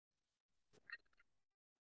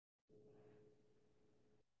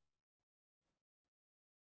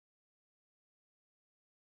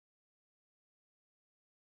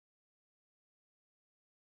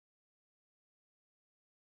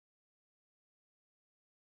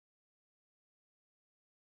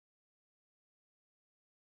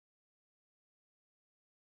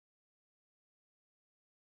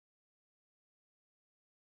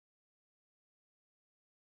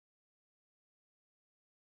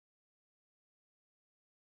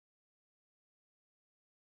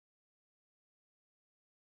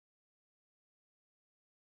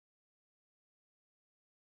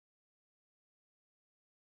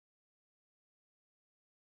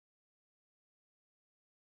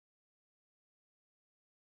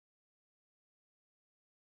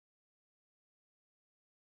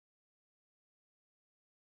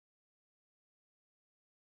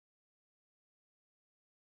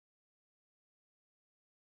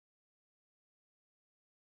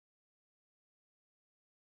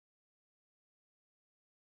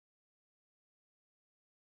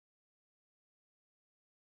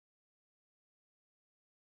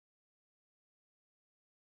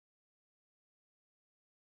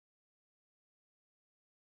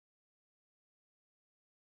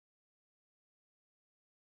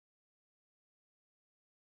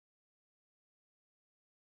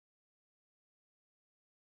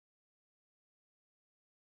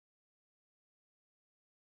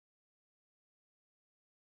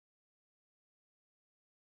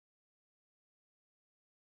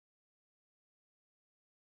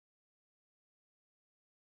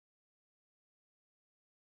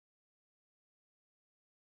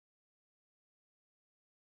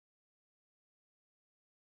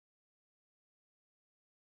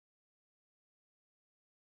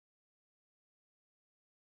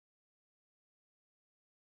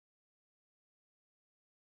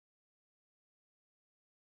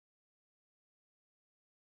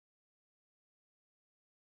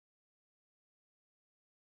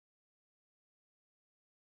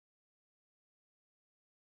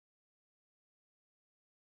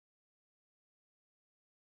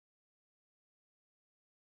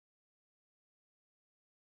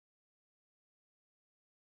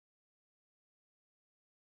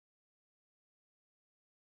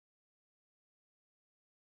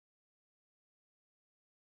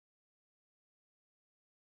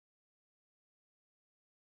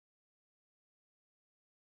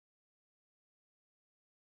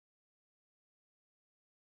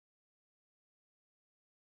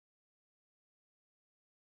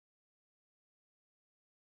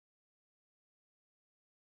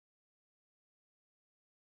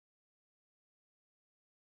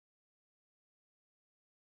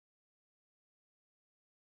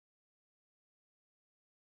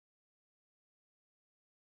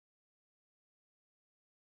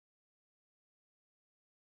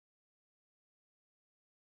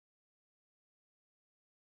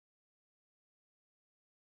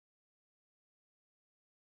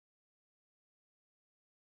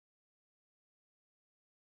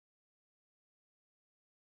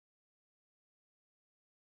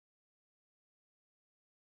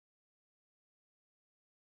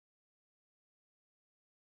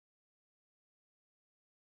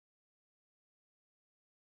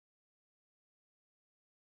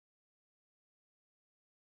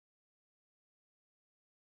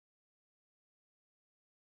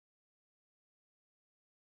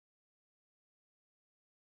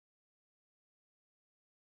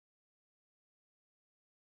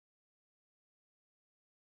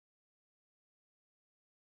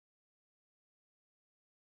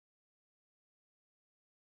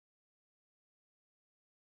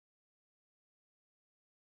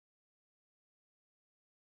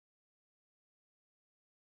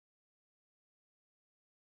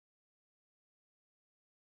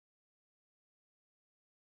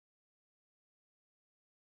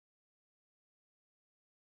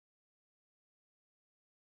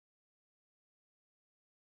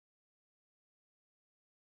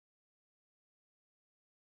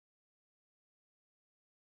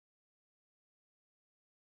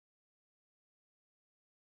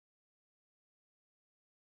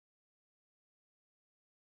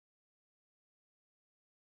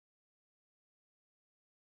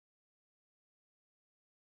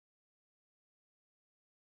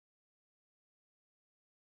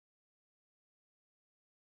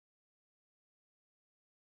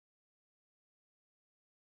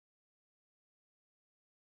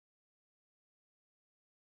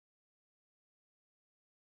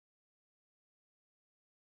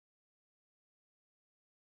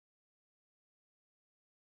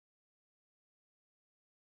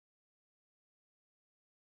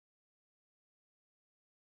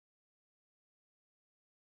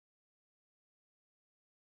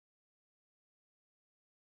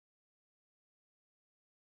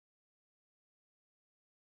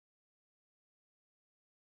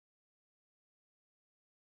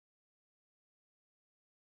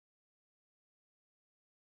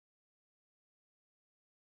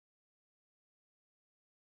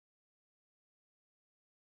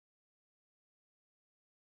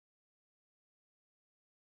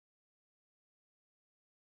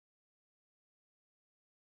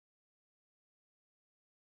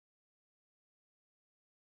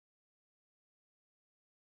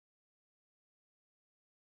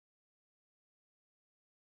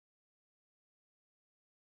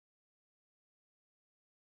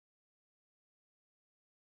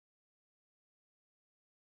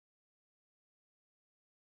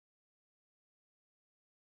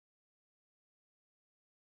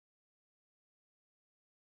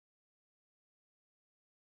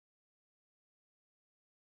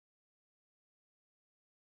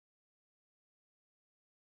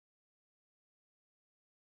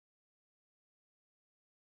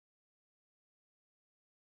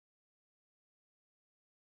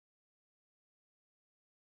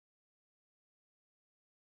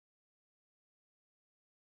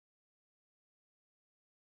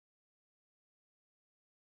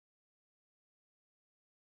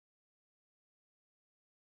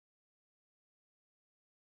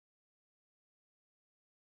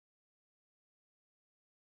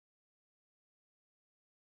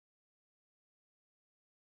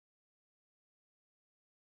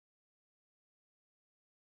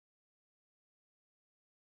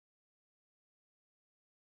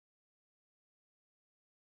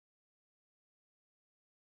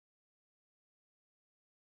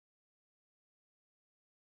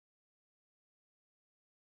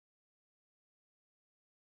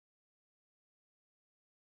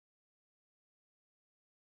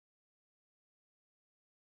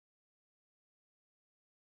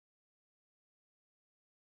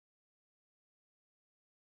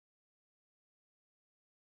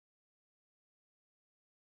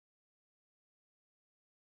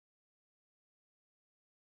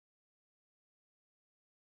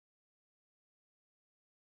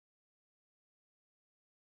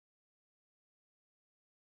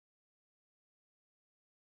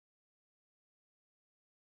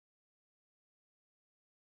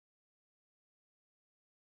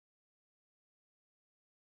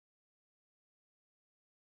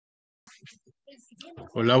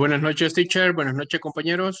Hola, buenas noches, teacher. Buenas noches,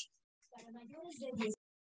 compañeros.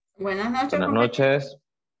 Buenas noches, Buenas compañero. noches.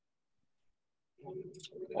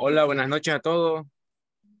 Hola, buenas noches a todos.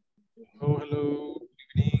 Oh, hello.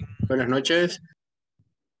 Good evening. Buenas noches.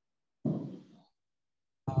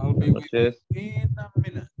 I'll be Buenas with you noches. in a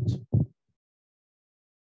minute.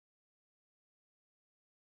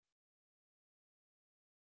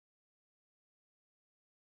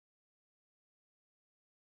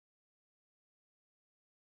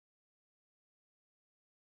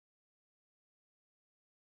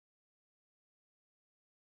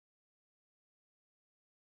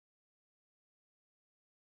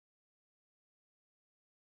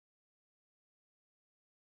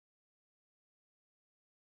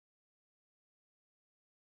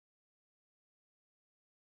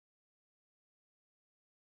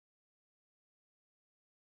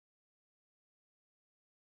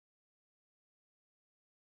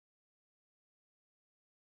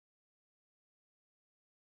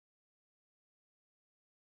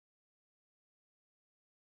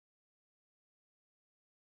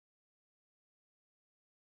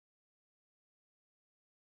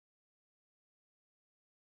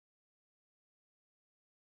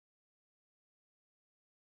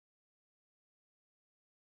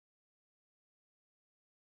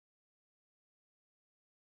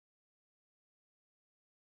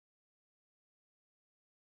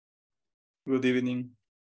 Good evening.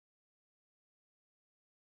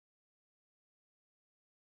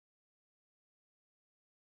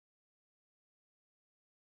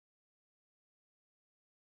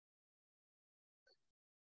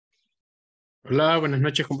 Hola, buenas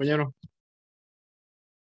noches, compañero.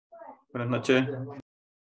 Buenas noches.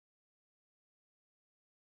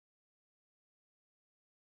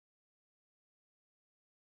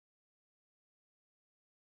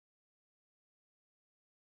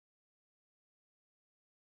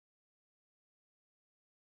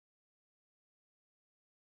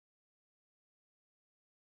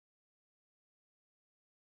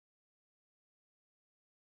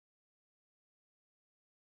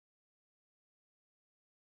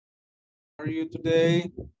 How are you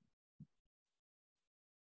today?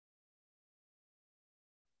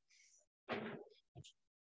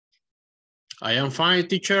 I am fine,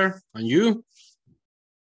 teacher. And you?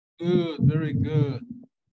 Good, very good.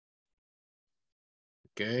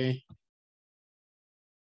 Okay.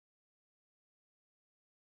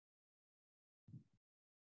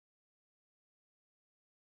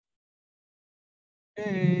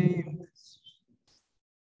 Hey.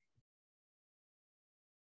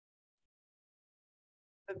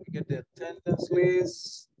 Let me get the attendance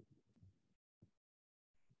list.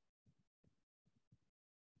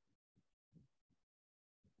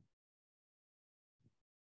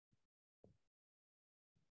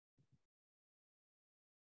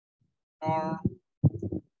 Or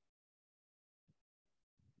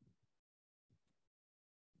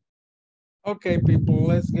okay, people,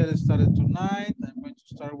 let's get started tonight. I'm going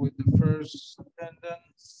to start with the first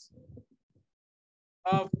attendance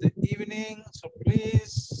of the evening. So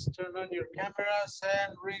please turn on your cameras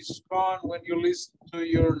and respond when you listen to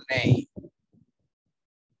your name.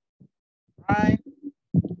 Right?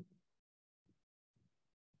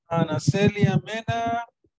 Ana Celia Mena.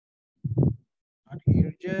 Not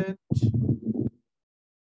here yet.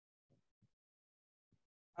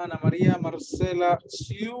 Ana María Marcela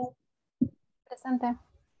Siu. Presente.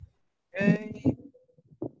 Okay.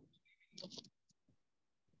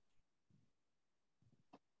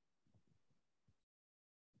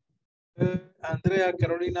 Andrea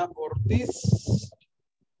Carolina Ortiz.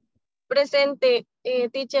 Presente,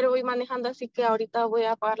 teacher, voy manejando, así que ahorita voy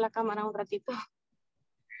a apagar la cámara un ratito.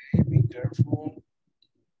 Be careful.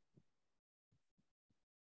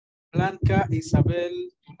 Blanca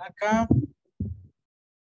Isabel Tunaca.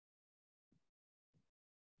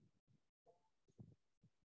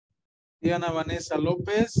 Diana Vanessa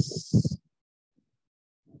López.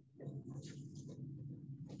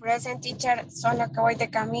 Present, teacher, solo que voy de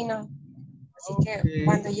camino. Así que Okay.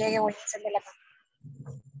 cuando llegue voy a hacerle la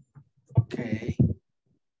cámara. Ok.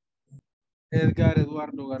 Edgar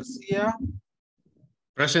Eduardo García.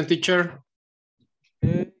 Present, teacher.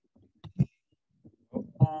 Okay.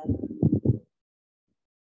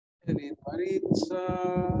 Edith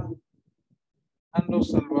Maritza. Ando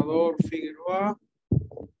Salvador Figueroa.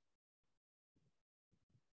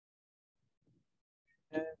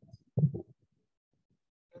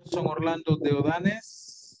 Gerson Orlando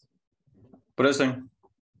Deodanes. Present.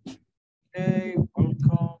 Okay,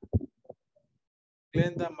 welcome.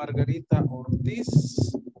 Glenda Margarita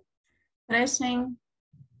Ortiz. Present.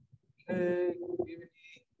 Okay, good evening.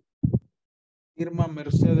 Irma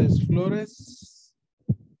Mercedes Flores.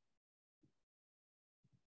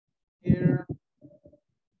 Here.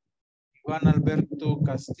 Juan Alberto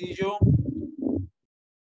Castillo.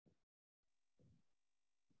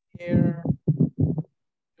 Here.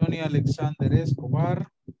 Johnny Alexander Escobar.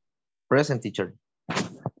 Present, teacher.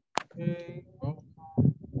 Okay, welcome.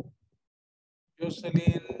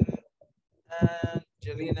 Jocelyn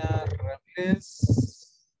Angelina Ramirez.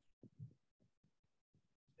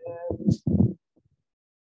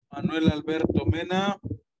 Manuel Alberto Mena.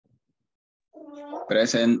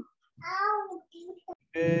 Present.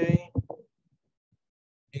 Okay.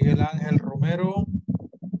 Miguel Ángel Romero.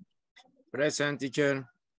 Present, teacher.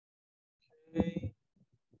 Okay.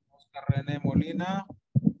 Oscar René Molina.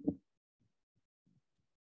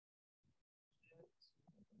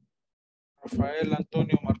 Rafael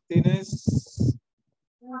Antonio Martínez.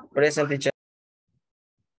 Present, teacher.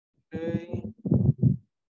 Okay.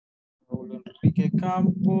 Raúl Enrique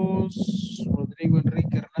Campos. Rodrigo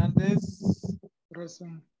Enrique Hernández.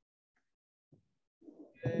 Present.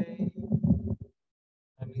 Okay.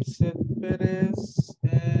 Anicet Pérez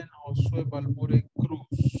and Josué Balmore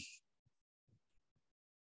Cruz.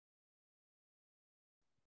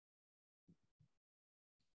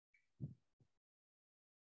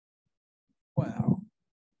 Wow.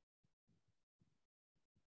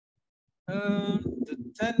 The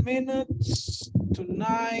 10 minutes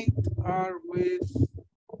tonight are with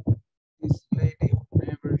this lady who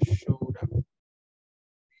never showed up.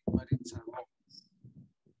 Maritza Ramos.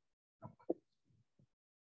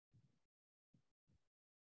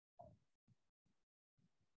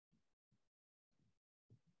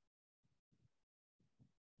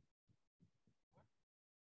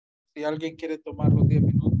 Si alguien quiere tomar los 10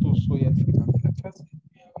 minutos hoy al final de la clase,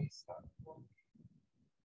 me avisa.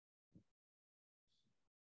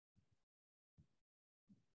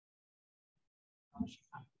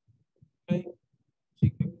 Okay.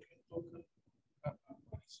 Sí, que le toca.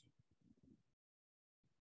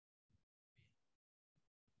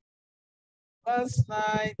 Last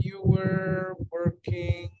night you were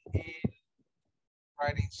working in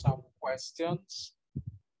writing some questions.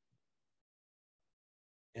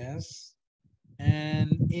 Yes.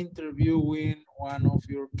 And interviewing one of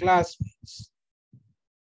your classmates.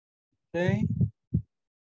 Okay.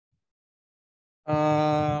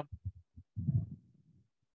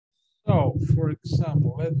 So, for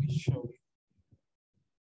example, let me show you.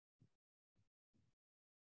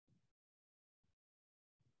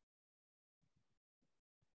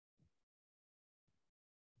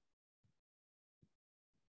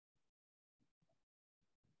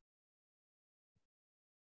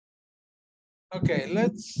 Okay,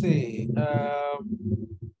 let's see.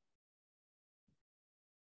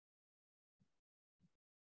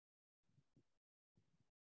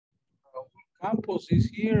 Campos is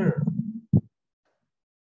here.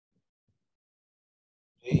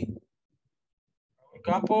 Hey.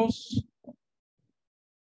 Campos.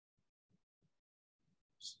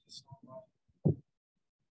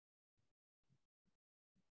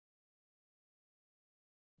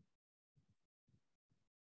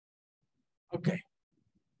 Okay.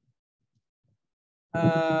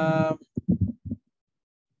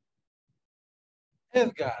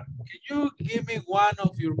 Edgar, can you give me one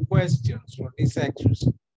of your questions for this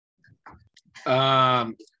exercise?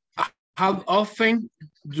 How often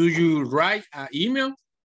do you write an email?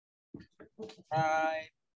 Right.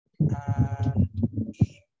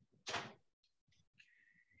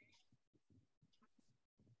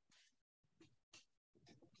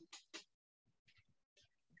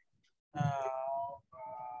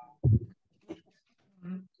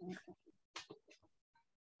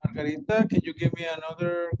 Margarita, can you give me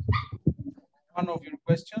another one of your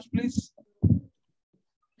questions, please?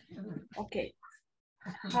 Okay.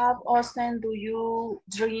 How often do you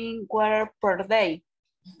drink water per day?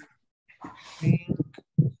 Drink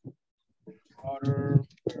water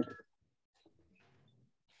per.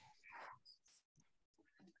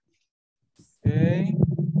 Okay.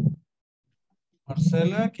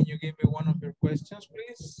 Marcela, can you give me one of your questions,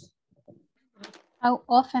 please? How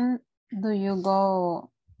often do you go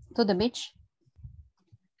to the beach?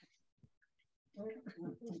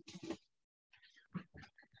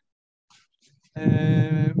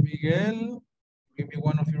 Miguel, give me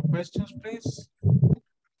one of your questions, please.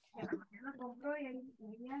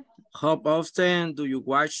 How often do you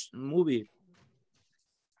watch movie?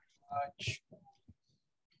 Watch.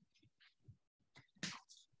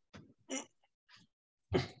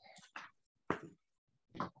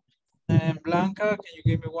 And Blanca, can you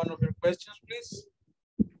give me one of your questions, please?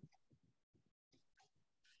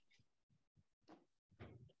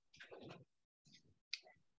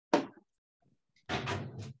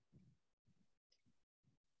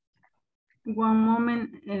 One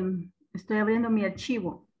moment. Estoy abriendo mi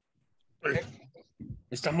archivo. Me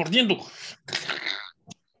está mordiendo.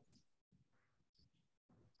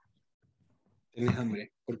 Tienes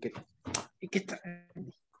hambre. ¿Por qué? ¿Y qué está?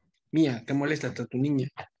 Mía, ¿qué molesta hasta tu niña?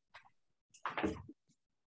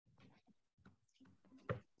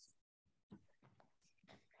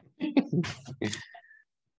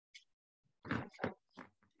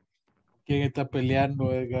 ¿Quién está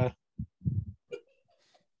peleando, Edgar?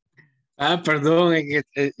 Ah, perdón, es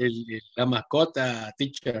que la mascota,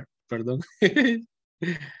 teacher, perdón.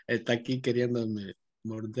 Está aquí queriéndome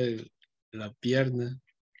morder la pierna.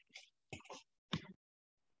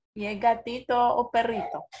 ¿Y es gatito o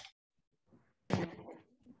perrito?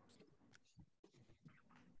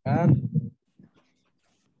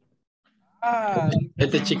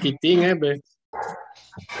 Este chiquitín, ve.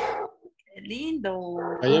 Qué lindo.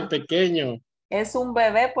 Ahí pequeño. Es un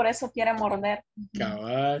bebé, por eso quiere morder.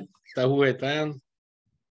 Cabal, está juguetando.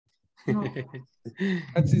 No.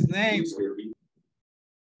 What's his name?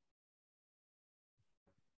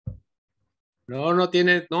 No, no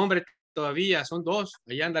tiene nombre todavía, son dos.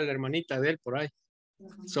 Ahí anda la hermanita de él por ahí.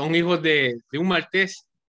 Son hijos de un maltés.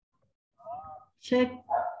 Check.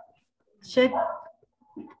 Check.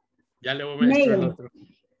 Ya le voy a mostrar el Mail. otro.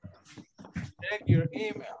 Check your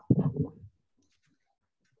email.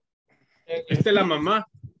 Esta es la mamá.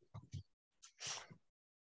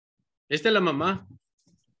 Esta es la mamá.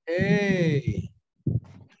 Hey.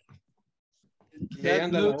 Y ahí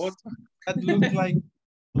anda la otra. That looks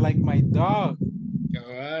like my dog.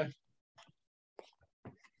 Cabal.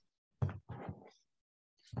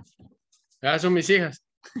 Ah, son mis hijas.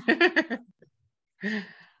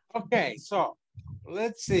 Okay, so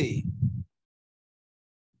let's see.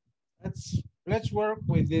 Let's work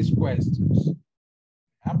with these questions.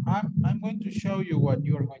 I'm going to show you what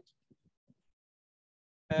you are going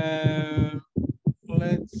to do.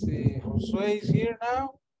 Let's see. Josue is here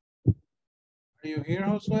now. Are you here,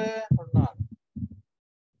 Josue, or not?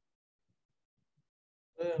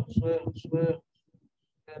 Josue.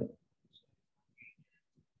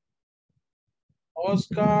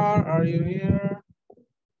 Oscar, are you here?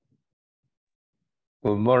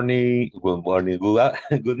 Good morning. Good morning.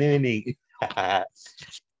 Good evening.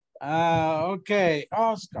 Okay,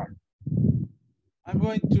 Oscar. I'm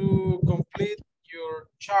going to complete your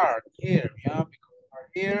chart here. Yeah, because we're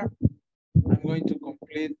here. I'm going to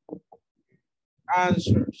complete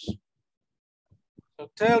answers. So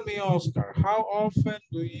tell me, Oscar, how often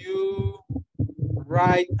do you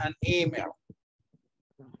write an email?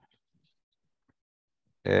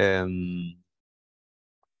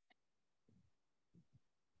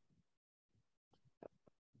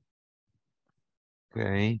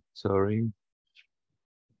 Okay, sorry.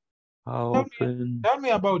 How often? Tell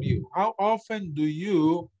me about you. How often do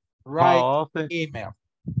you write often? email?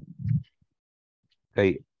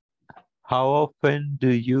 Okay. How often do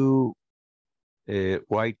you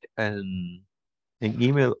write an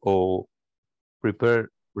email or prepare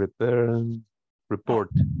report?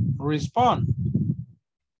 Respond.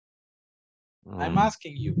 I'm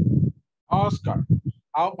asking you, Oscar,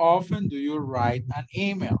 how often do you write an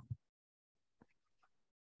email?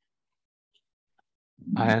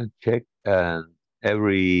 I check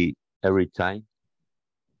every time.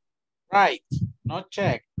 Right, not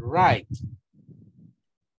check, right.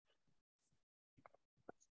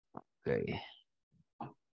 Okay.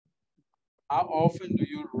 How often do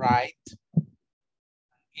you write an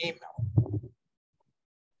email?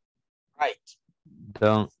 Right.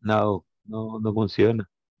 No funciona.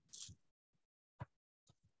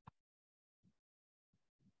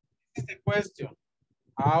 This is the question.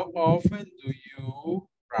 How often do you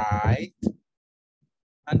write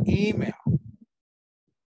an email?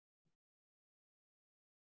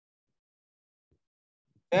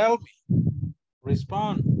 Tell me.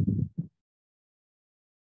 Respond.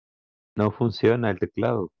 No funciona el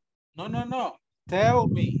teclado. No. Tell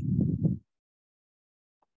me.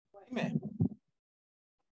 Dime.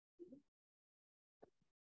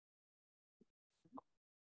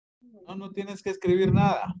 No tienes que escribir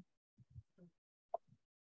nada.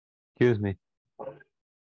 Excuse me.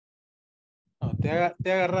 No, te ha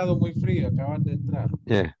agarrado muy frío, acabas de entrar.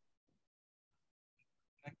 Yeah.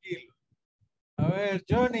 Tranquilo. A ver,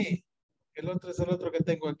 Johnny. El otro es el otro que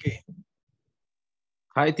tengo aquí.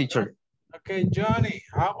 Hi, teacher. Okay, Johnny,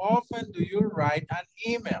 how often do you write an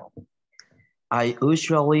email? I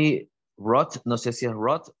usually wrote, no sé si es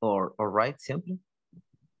wrote or write siempre.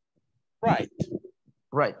 Right.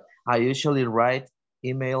 Right. I usually write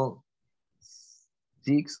email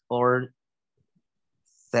 6 or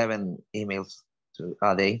 7 emails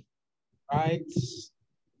a day. Right.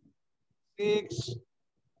 6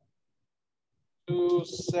 to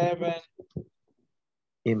 7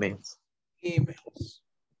 emails. emails.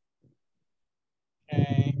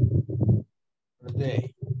 Okay. Per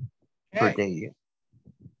day. Per Okay. day. Yeah.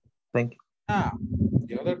 Thank you. Now,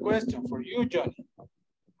 the other question for you, Johnny.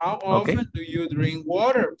 How Okay. often do you drink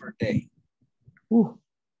water per day?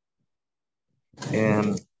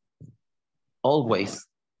 Always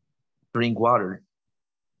drink water.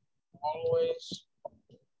 Always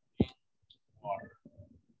drink water.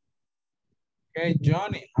 Okay,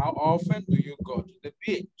 Johnny, how often do you go to the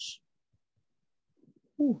beach?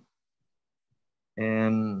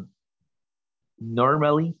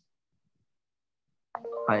 Normally,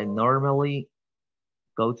 I normally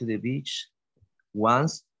go to the beach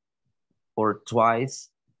once or twice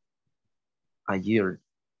a year.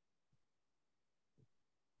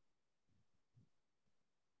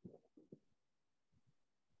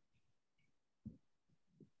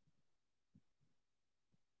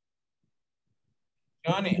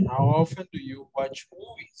 Johnny, how often do you watch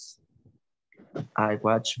movies? I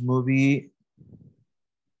watch movie.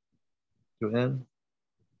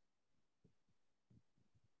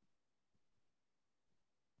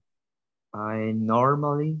 I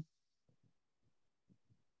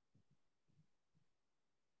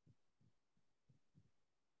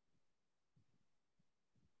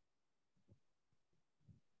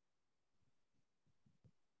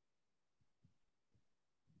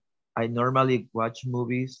normally watch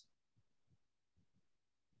movies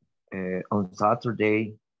on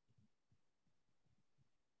Saturday.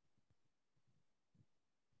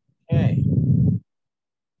 Okay.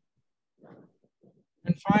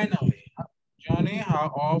 And finally, Johnny, how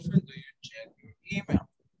often do you check your email?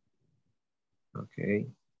 Okay.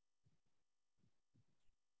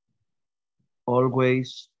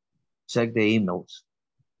 Always check the emails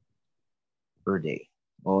per day.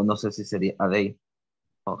 O no sé si sería a day.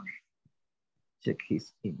 Okay. Check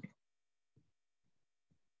his email.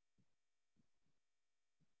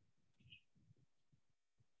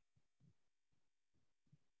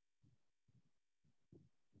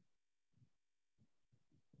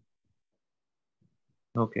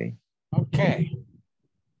 Okay. Okay.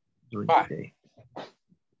 During Bye. the day.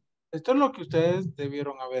 Esto es lo que ustedes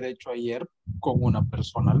debieron haber hecho ayer con una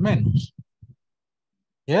persona al menos.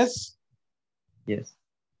 Yes. Yes.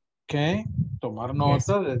 Okay. Tomar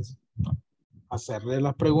nota de hacerle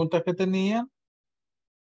las preguntas que tenían.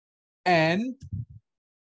 And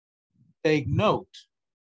take note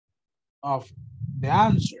of the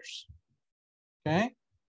answers. Okay.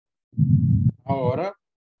 Ahora,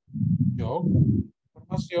 yo,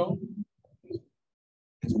 información,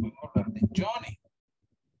 les puedo hablar de Johnny.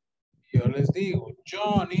 Yo les digo,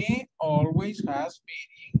 Johnny always has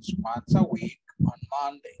meetings once a week on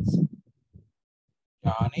Mondays.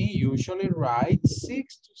 Johnny usually writes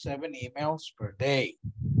 6 to 7 emails per day.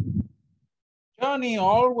 Johnny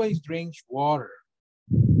always drinks water.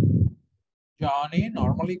 Johnny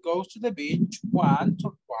normally goes to the beach once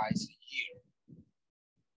or twice a year.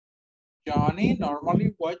 Johnny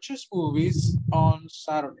normally watches movies on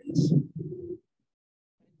Saturdays.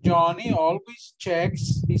 Johnny always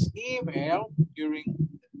checks his email during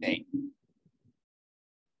the day.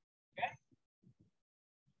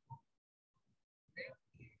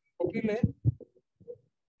 Okay.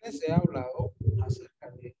 Les he hablado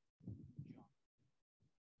acerca de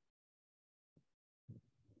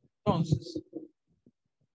entonces,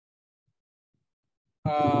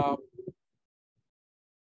 no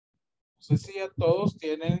sé si ya todos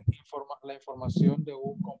tienen la información de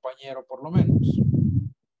un compañero por lo menos.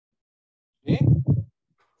 ¿Sí?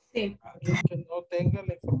 Sí. ¿Alguien que no tenga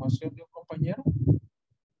la información de un compañero?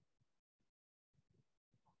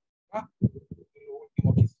 Lo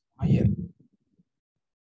último que hicimos ayer.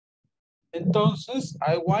 Entonces,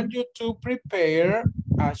 I want you to prepare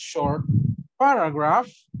a short paragraph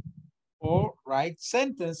or write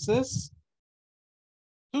sentences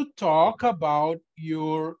to talk about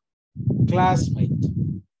your classmate.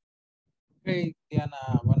 Ok,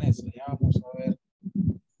 Diana, Vanessa, ya vamos a ver.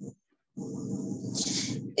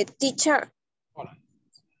 Teacher. Hola.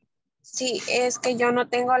 Sí, es que yo no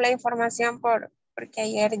tengo la información porque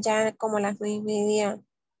ayer ya como las 9:30,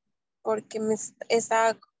 porque me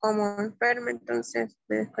estaba como enferma, entonces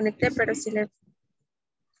me desconecté, pero sí le...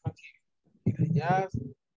 Ya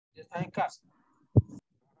estás en casa.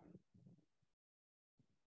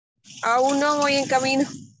 Aún no voy en camino.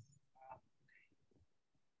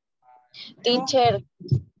 Teacher,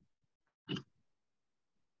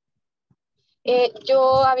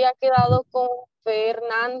 yo había quedado con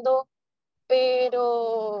Fernando,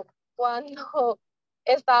 pero cuando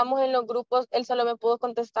estábamos en los grupos, él solo me pudo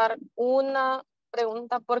contestar una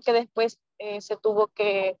pregunta porque después se tuvo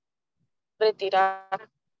que retirar.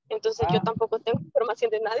 Entonces yo tampoco tengo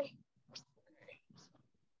información de nadie.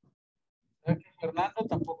 Fernando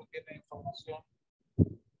tampoco tiene información.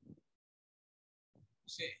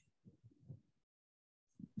 Sí.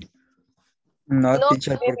 No, No,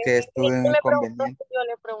 teacher, porque estuve en me preguntó, inconveniente. yo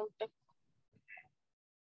le pregunté.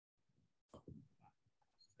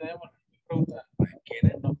 Tenemos preguntas.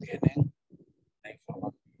 ¿Quiénes no tienen la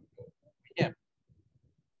información? Bien.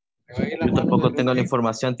 Yo tampoco tengo la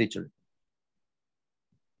información, teacher.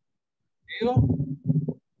 ¿Digo?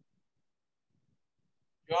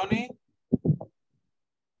 Johnny.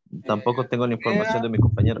 Tampoco tengo la información de mi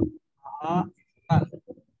compañero. Ajá.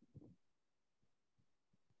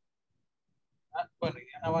 Bueno,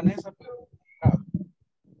 y Ana Vanessa, pero...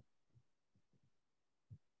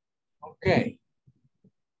 Ok.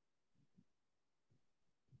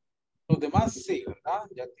 Los demás sí, ¿verdad?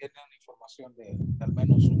 Ya tienen información de al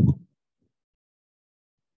menos uno.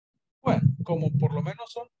 Bueno, como por lo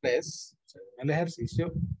menos son 3, según el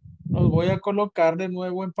ejercicio, los voy a colocar de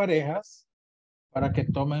nuevo en parejas para que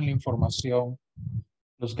tomen la información.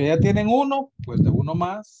 Los que ya tienen uno, pues de uno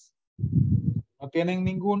más. No tienen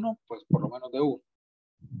ninguno, pues por lo menos de uno.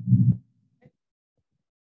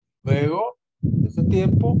 Luego, de ese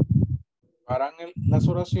tiempo, harán las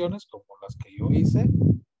oraciones como las que yo hice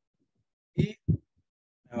y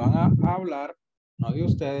me van a hablar, no de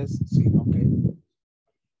ustedes, sino que,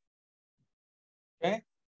 okay?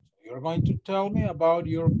 So you're going to tell me about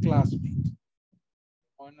your classmate.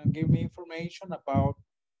 You're going to give me information about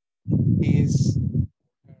his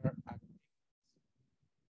her activities.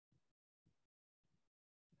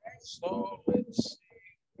 Okay, so let's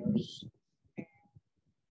see.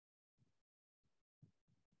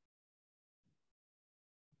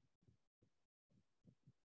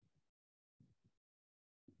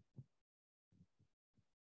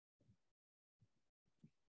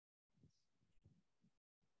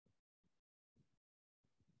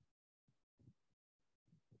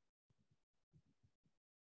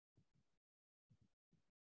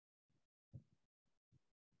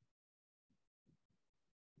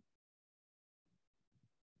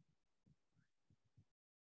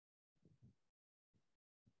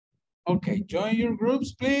 Okay, join your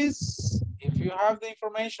groups, please. If you have the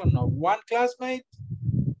information of one classmate,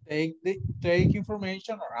 take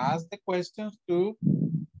information or ask the questions to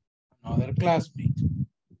another classmate.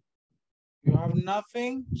 You have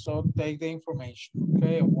nothing, so take the information,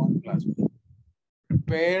 okay, of one classmate.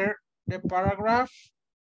 Prepare the paragraph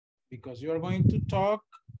because you are going to talk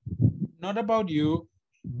not about you,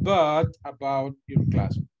 but about your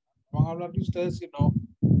classmate. No van a hablar de ustedes, sino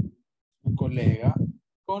su colega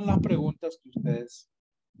con las preguntas que ustedes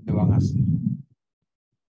le van a hacer.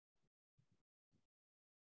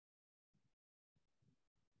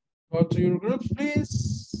 Go to your groups,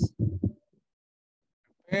 please.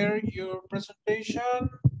 Prepare your presentation.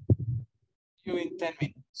 You in 10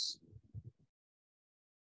 minutes.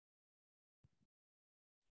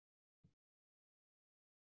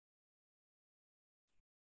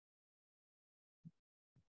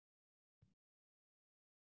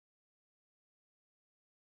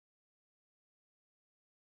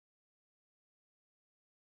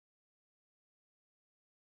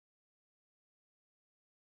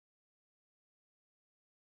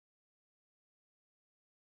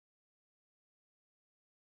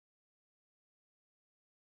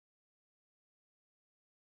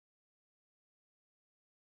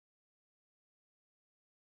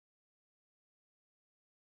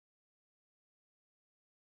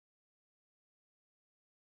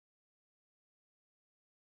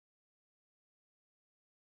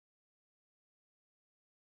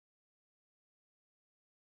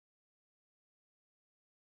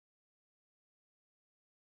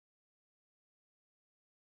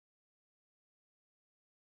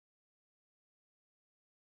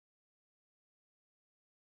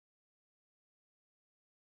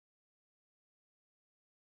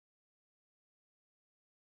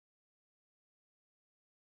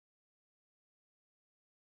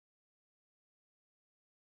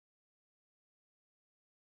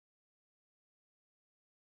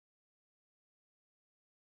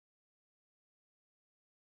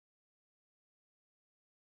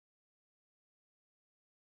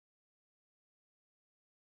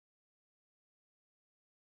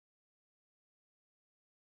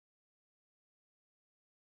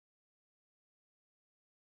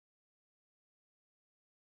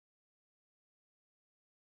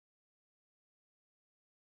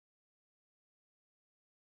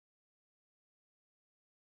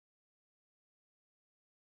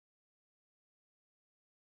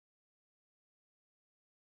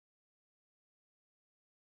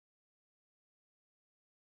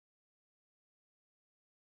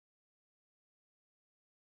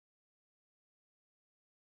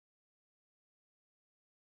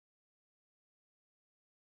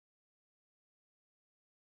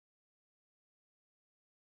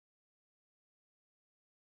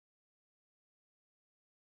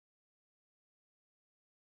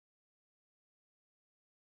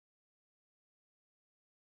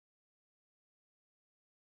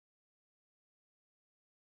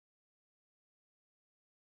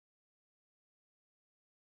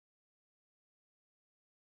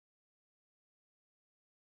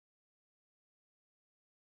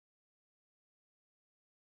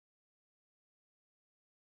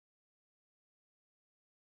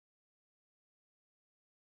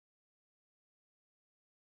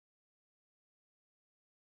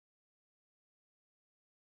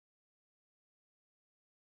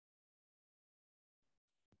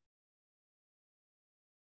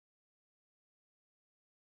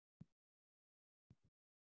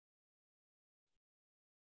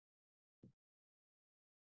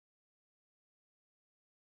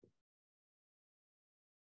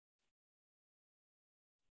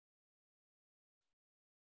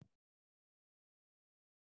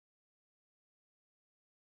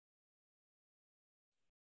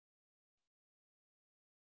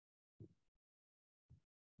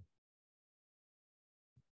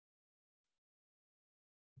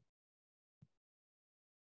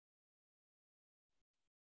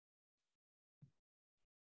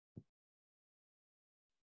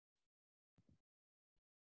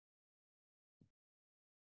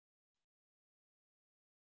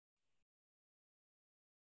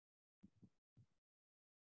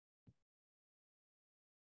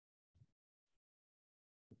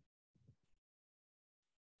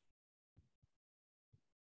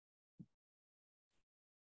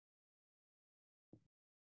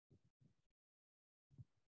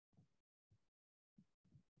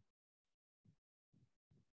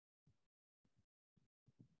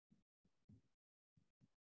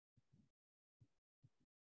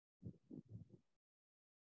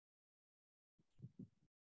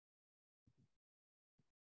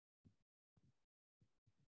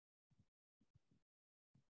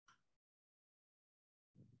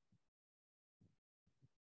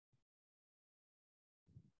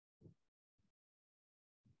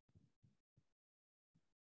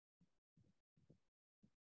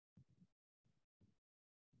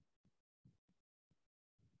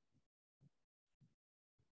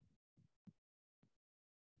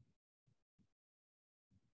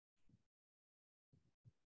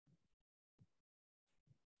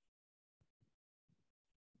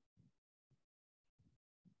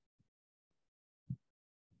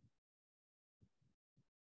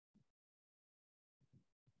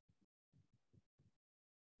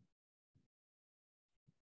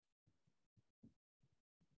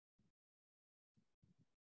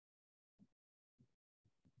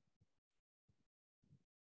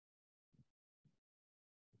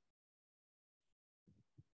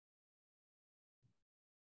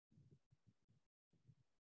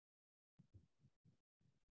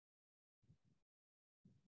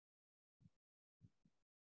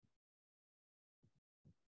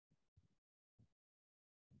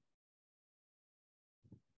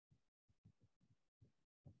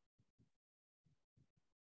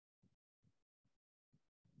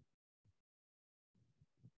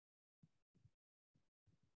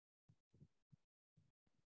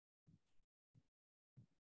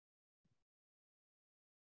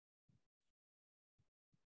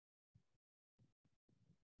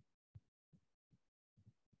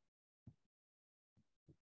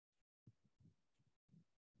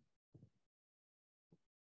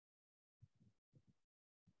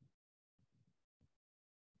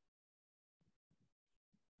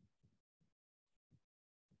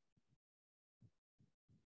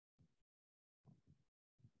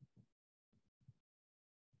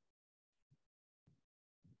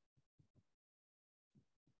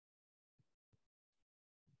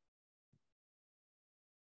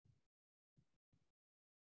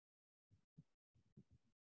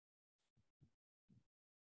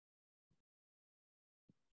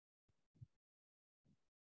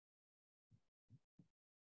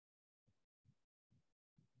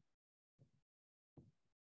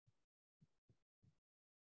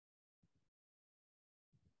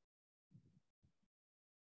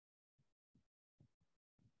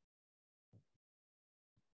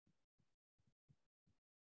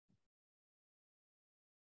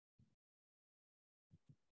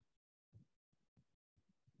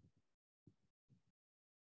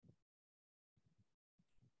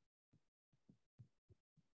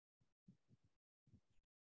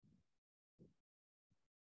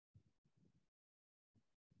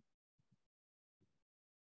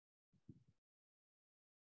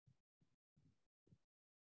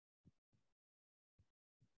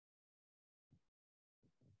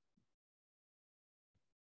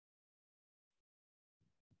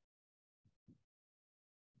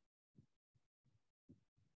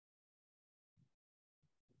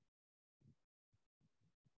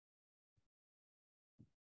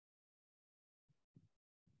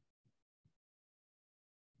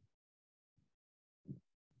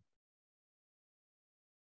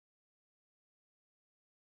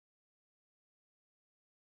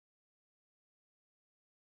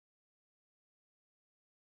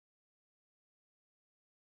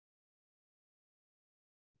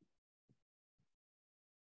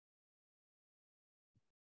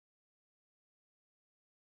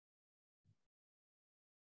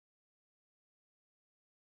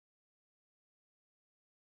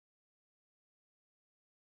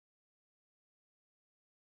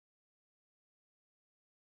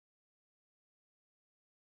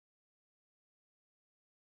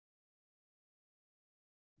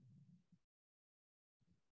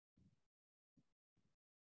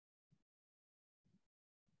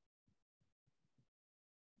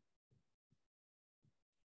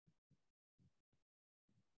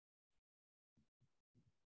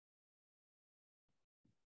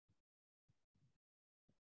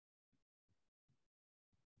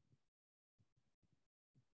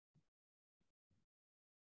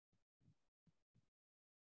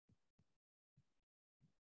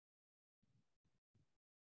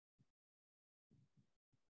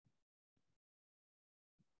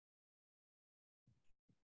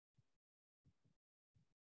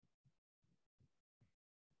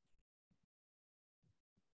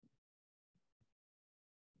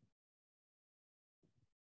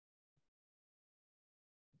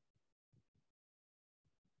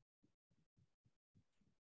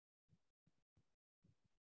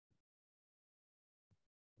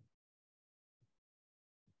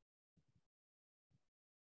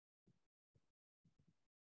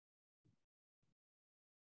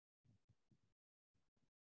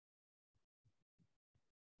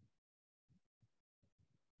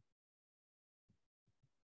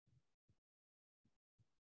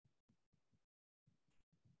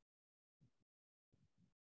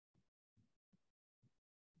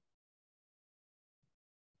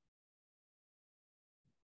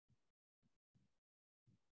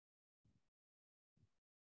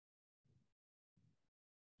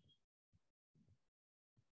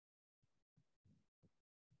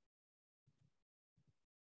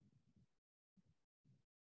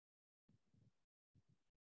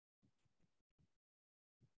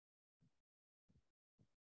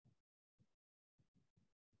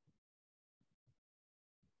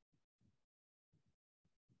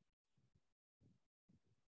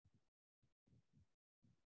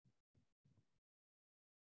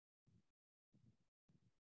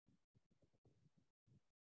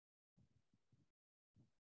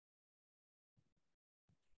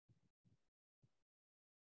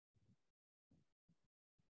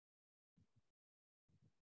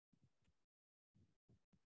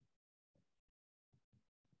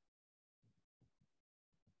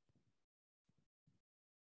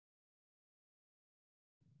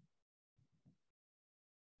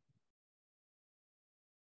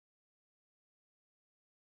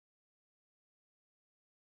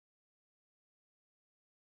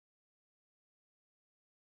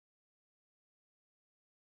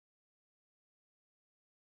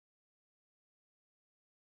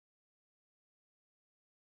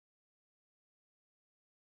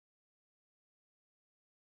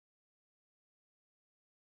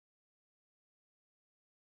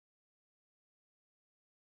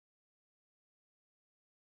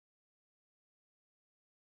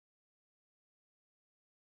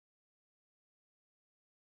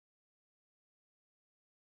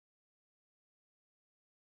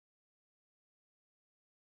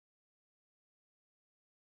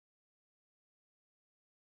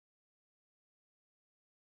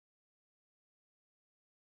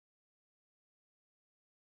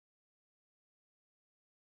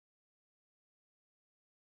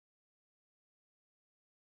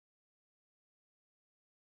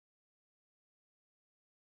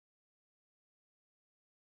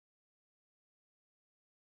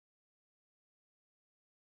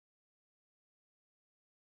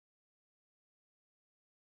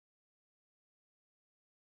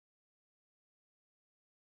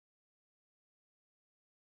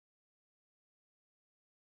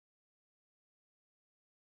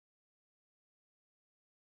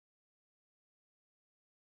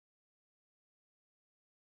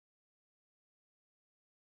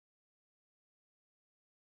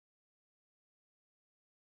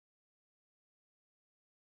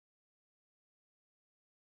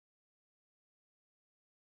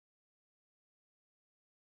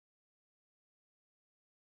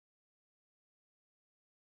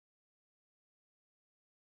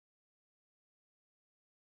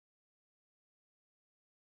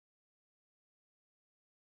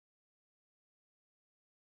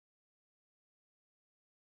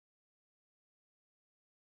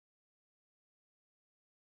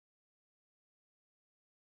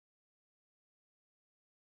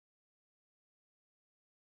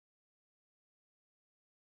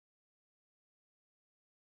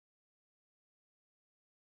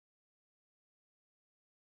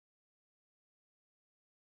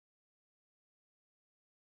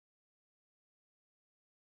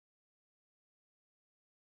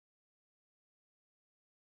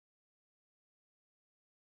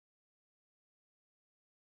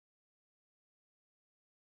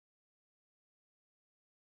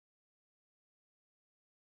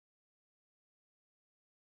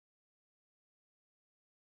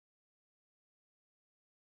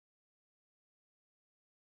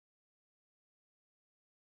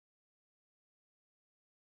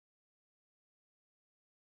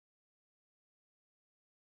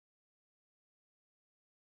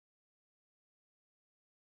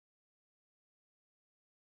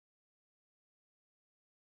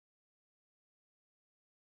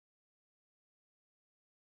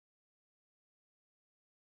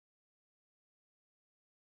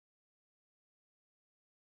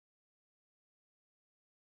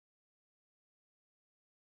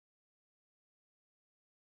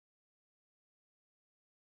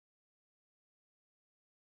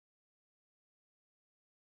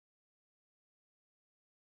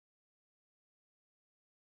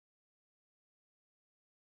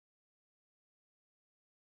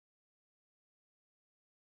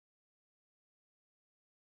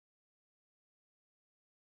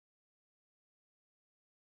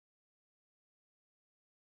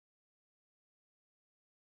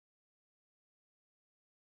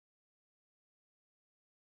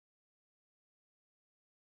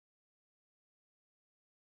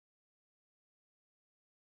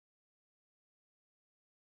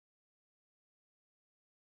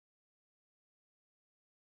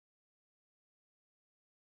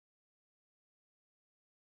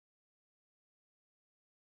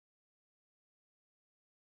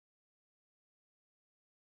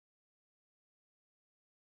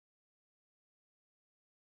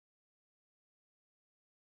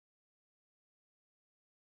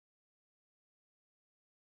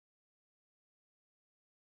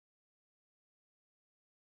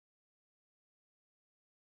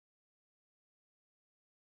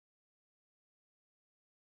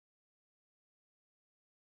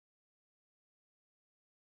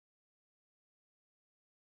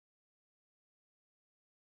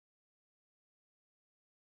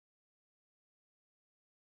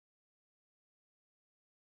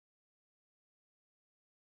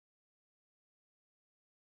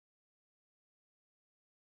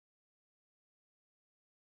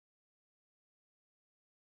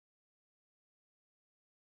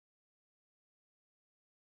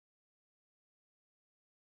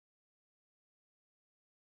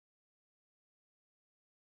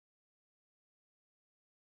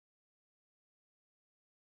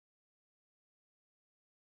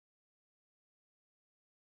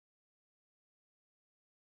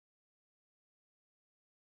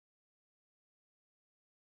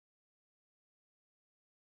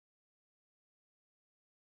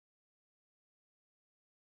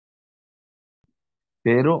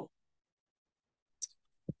 Pero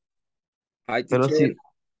Hi, Pero teacher. sí,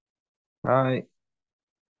 ay,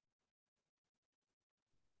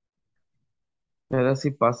 pero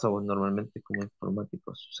sí pasa, bueno, normalmente como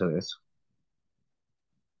informático sucede eso.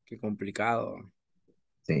 Qué complicado.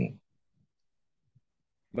 Sí.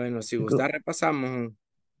 Bueno, si Chico, gusta, repasamos un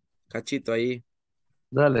cachito ahí.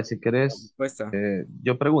 dale, si La querés, respuesta.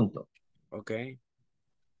 yo pregunto. Ok.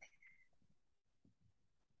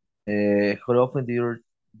 How often do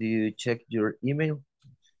you check your email?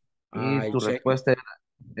 Y I tu check. respuesta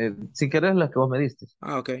era, si querés, la que vos me diste.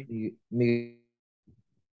 Ah, ok. Mi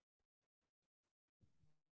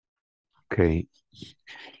Okay.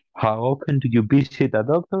 How often do you visit a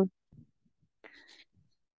doctor?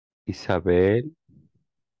 Isabel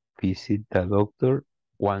visit a doctor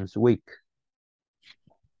once a week.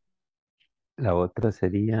 La otra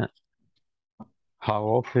sería How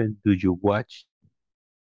often do you watch?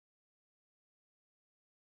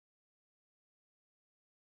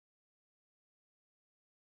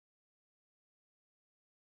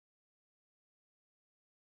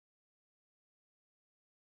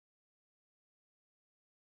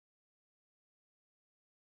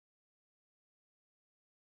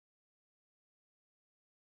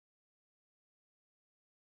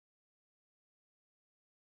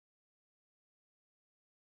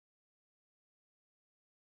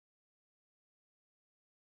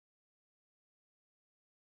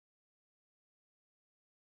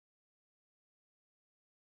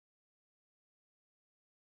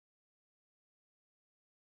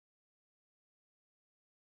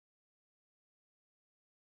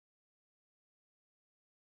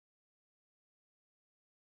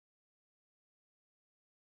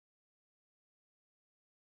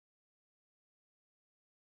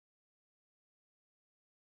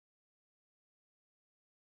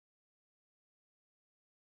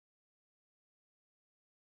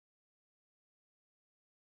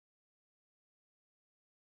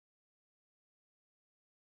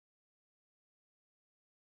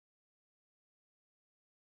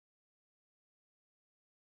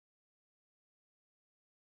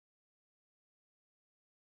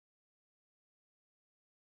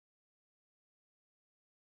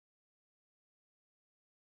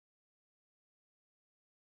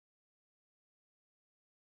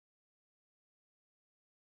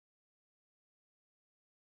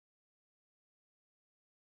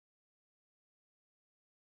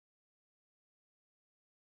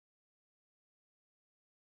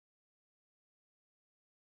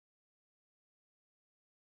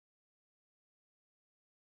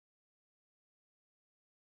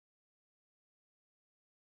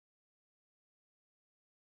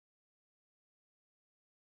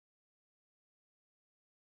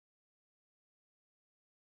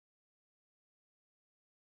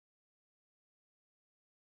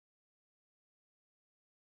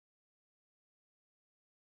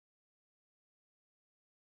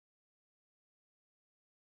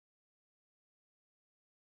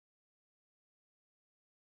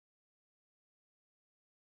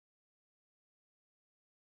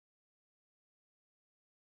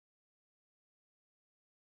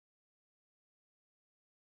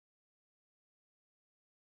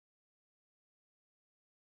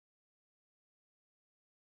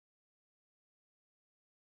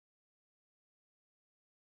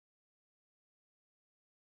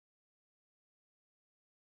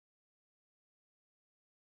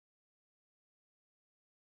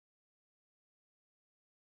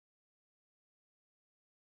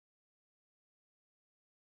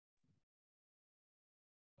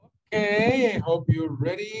 Okay, I hope you're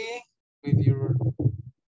ready with your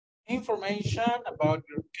information about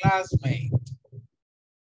your classmate.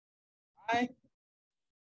 Right?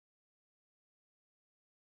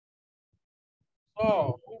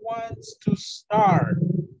 So, who wants to start?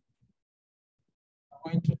 I'm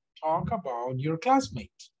going to talk about your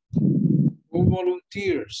classmate. Who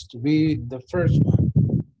volunteers to be the first one?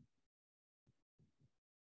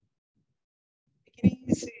 Take it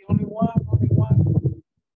easy, only one, only one.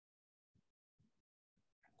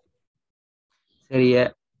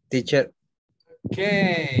 Sería teacher.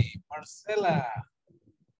 Okay, Marcela.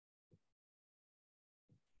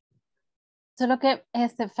 Solo que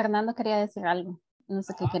Fernando quería decir algo. No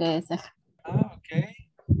sé qué quería decir. Okay.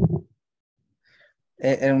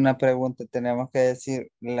 En una pregunta tenemos que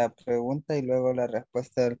decir la pregunta y luego la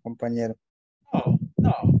respuesta del compañero.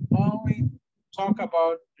 No, only talk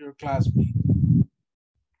about your classmate.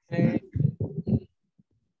 Okay.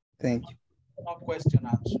 Thank you. No question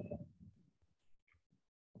answer.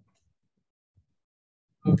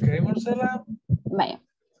 Okay, Marcela. Vaya.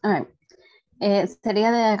 A ver.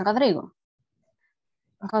 Sería de Rodrigo.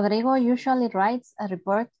 Rodrigo usually writes a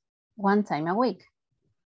report 1 time a week.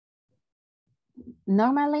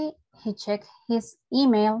 Normally, he checks his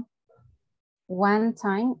email 1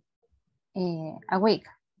 time a week.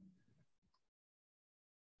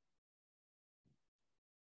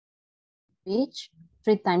 Beach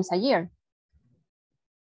 3 times a year.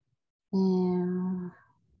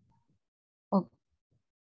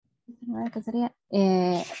 ¿Qué sería?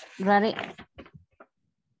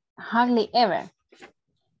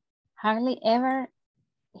 Hardly ever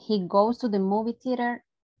he goes to the movie theater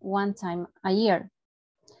 1 time a year.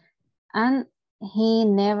 And he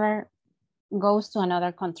never goes to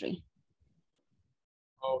another country.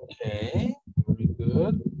 Okay, very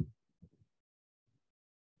good.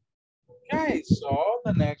 Okay, so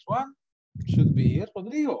the next one should be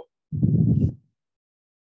Rodrigo.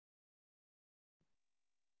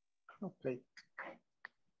 Okay.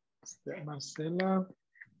 Marcela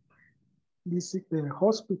visit the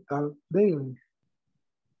hospital daily.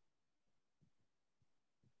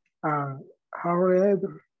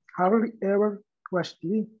 Hardly ever watch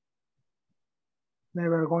TV.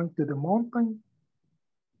 Never going to the mountain.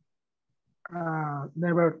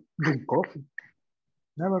 Never drink coffee.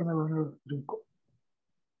 Never drink coffee.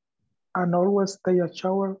 And always take a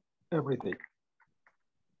shower every day.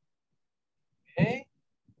 Okay.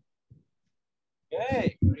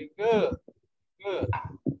 Okay, very good. Good.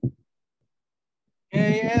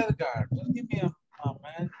 Okay, Edgar, just give me a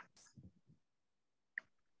moment.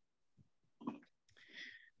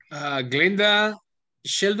 Glenda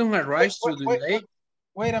Sheldon arrives to the lake.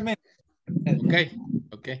 Wait a minute. Okay.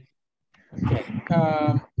 Okay.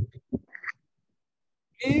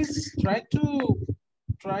 Please try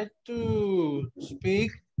to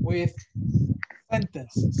speak with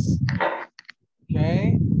sentences.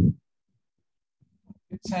 Okay.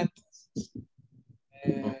 With sentences.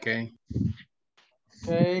 Okay.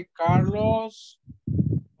 Okay, Carlos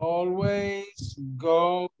always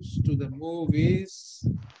goes to the movies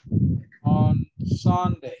on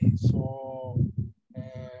Sundays. So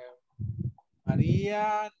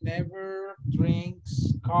Maria never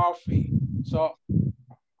drinks coffee. So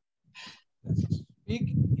let's speak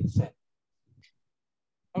in sentence.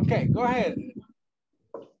 Okay, go ahead.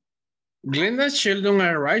 Glenda Sheldon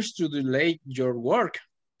arrives to the lake your work.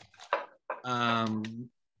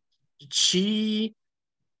 She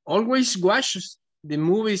always watches the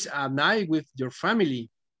movies at night with your family.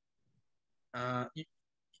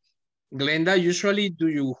 Glenda, usually do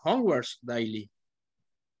your homework daily?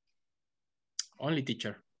 Only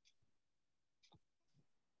teacher.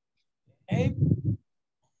 Hey.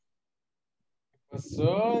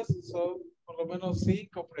 Son por lo menos 5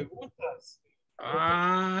 preguntas.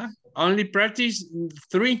 Only practice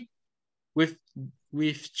 3 with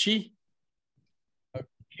she.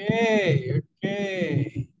 Okay.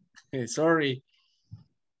 Sorry.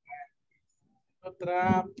 No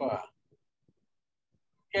trampa.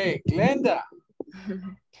 Okay, Glenda.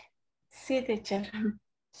 Sí, teacher.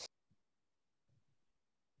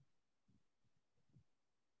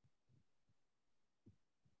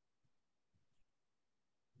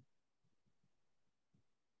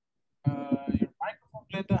 Your microphone,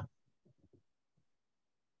 Glenda.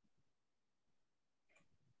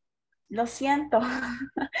 Lo siento.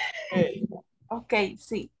 Okay. Okay,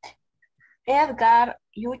 sí. Edgar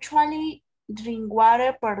usually drink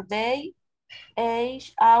water per day,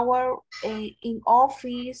 8 hours in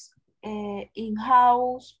office, in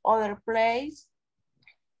house, other place.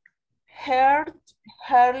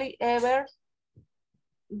 Hardly ever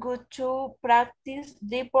go to practice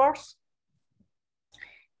reports.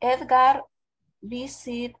 Edgar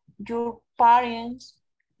visit your parents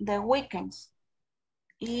the weekends.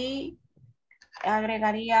 Y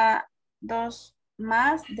agregaría 2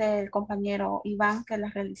 más del compañero Iván que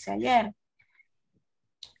las realicé ayer.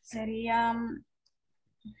 Serían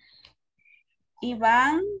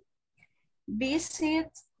Iván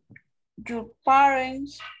visits your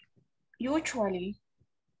parents usually.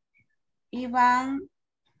 Iván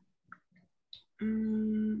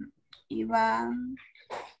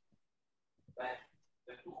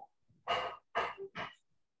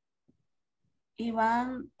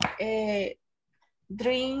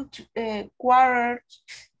drink quarters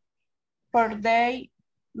per day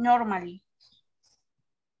normally.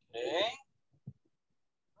 Okay.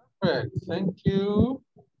 Perfect. Thank you.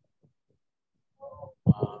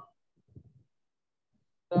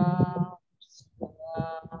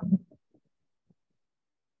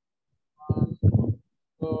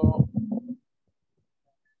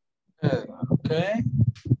 Okay.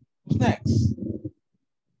 Who's next?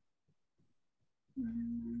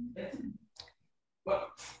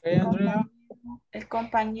 Okay, Andrea. El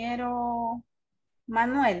compañero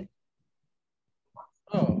Manuel.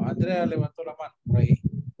 Oh, Andrea levantó la mano por ahí.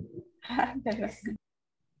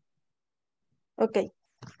 Okay.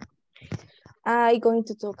 I'm going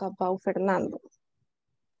to talk about Fernando.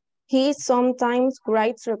 He sometimes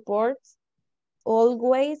writes reports,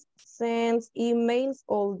 always sends emails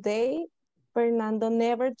all day. Fernando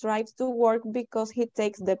never drives to work because he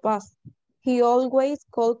takes the bus. He always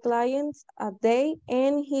calls clients a day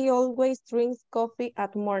and he always drinks coffee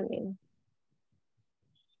at morning.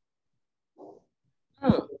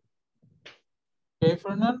 Good. Okay,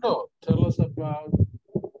 Fernando, tell us about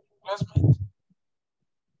classmates.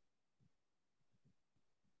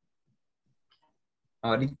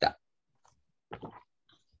 Ahorita.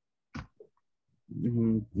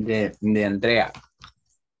 De Andrea.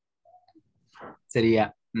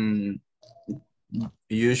 Sería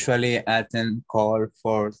usually attend call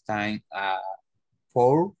 4 times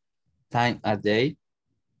a day.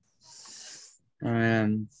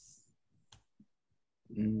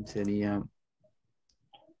 Sería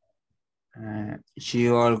she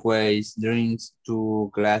always drinks 2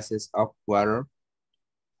 glasses of water.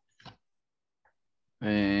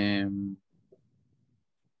 ¿Dónde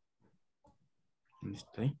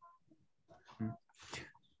estoy?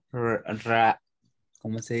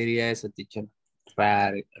 ¿Cómo se diría eso, teacher?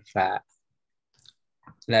 La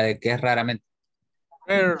de que es raramente.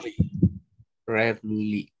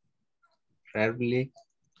 Rarely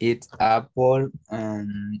eats apple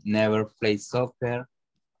and never plays soccer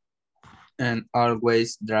and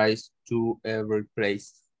always drives to every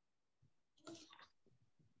place.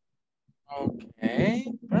 Okay,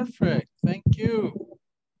 perfect. Thank you.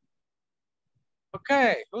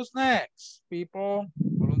 Okay, who's next? People,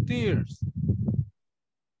 volunteers.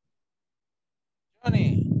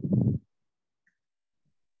 Johnny.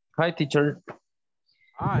 Hi, teacher.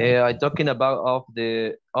 Hi. I'm talking about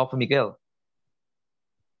of Miguel.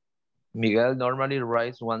 Miguel normally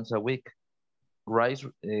writes once a week. Writes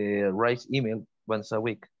email once a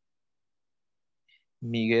week.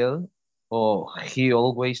 Miguel, he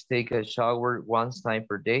always take a shower once time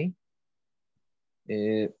per day.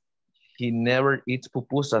 He never eats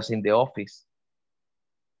pupusas in the office.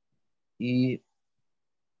 He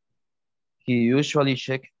usually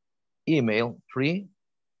check email 3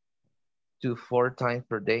 to 4 times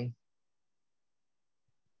per day.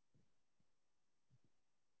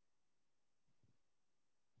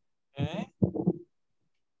 Okay.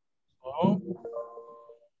 So,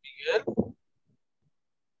 Miguel.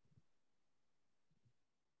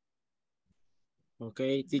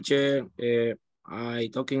 Okay, teacher, I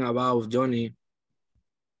talking about Johnny.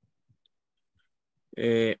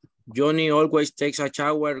 Johnny always takes a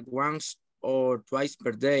shower once or twice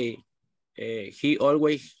per day. He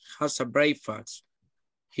always has a breakfast.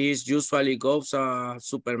 He usually goes to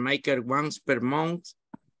supermarket once per month.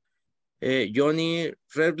 Johnny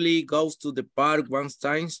rarely goes to the park once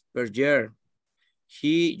times per year.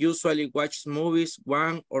 He usually watches movies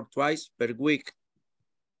 1 or 2 per week.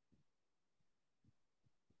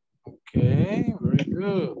 Okay, very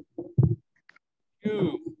good.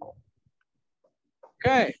 You.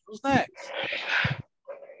 Okay, who's next?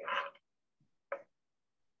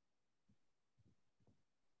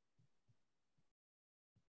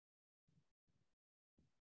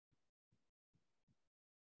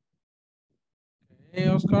 Hey,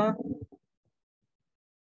 Oscar.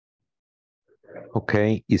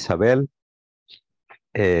 Okay, Isabel.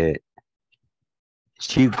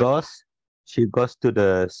 She goes to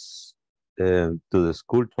the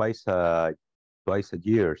school twice a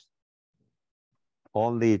year.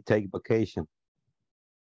 Only take vacation.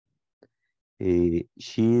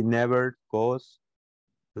 She never goes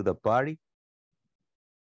to the party.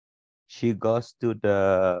 She goes to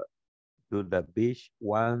the beach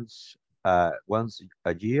once a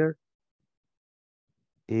year.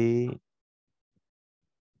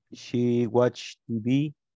 She watch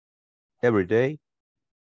TV every day.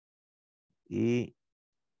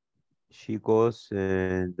 She goes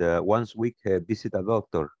and once a week visit a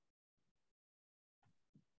doctor.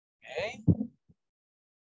 Okay.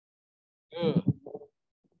 Good.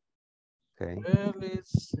 Okay. Well,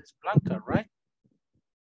 it's Blanca, right?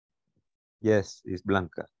 Yes, it's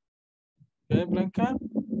Blanca. Okay, Blanca.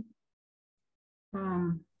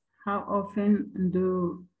 How often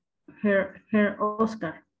do her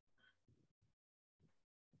Oscar?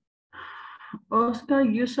 Oscar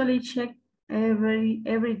usually check every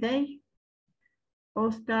day.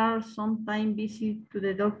 Oscar sometimes visit to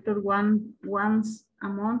the doctor once a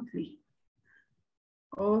monthly.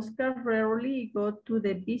 Oscar rarely go to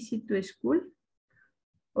the visit to school.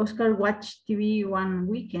 Oscar watch TV one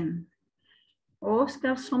weekend.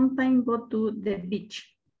 Oscar sometimes go to the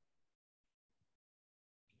beach.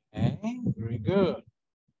 Okay, very good.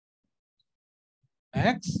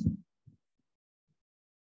 Next.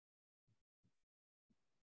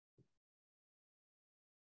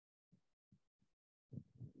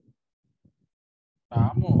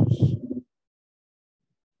 Vamos.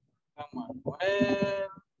 Manuel.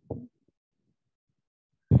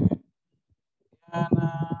 Diana,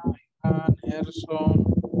 Iván, Erson.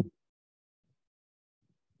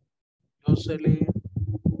 Jocelyn.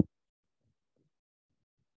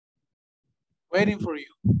 Waiting for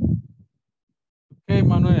you. Okay,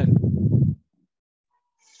 Manuel.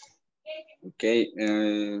 Okay,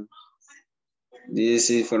 this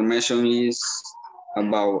information is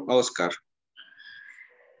about Oscar.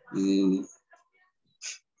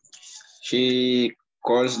 He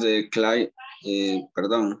calls the client, he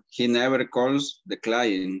never calls the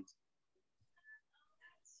client.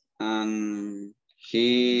 And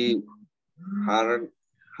he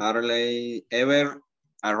hardly ever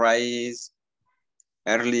arrives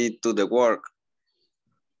early to the work.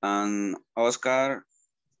 And Oscar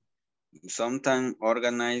sometimes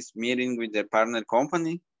organizes meetings with the partner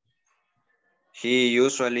company. He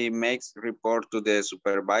usually makes report to the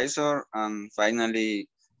supervisor, and finally,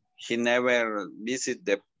 he never visits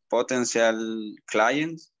the potential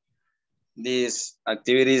clients. These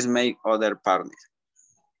activities make other partners.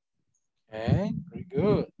 Okay, very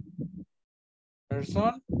good.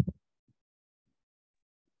 Person?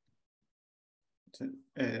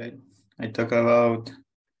 I talk about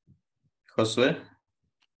Josué,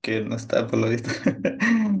 que no está por lo visto.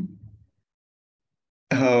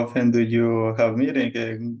 How often do you have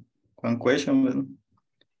meeting? One question.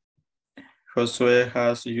 Josué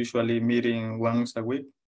has usually meeting once a week.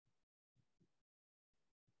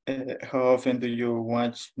 How often do you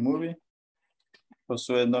watch movie?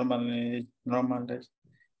 Josué normally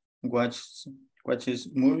watches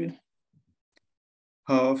movie.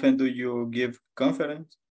 How often do you give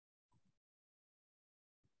conference?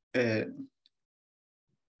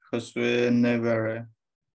 Josué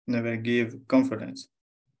never give conference.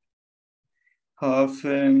 How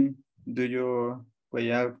often do you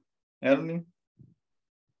wake up early?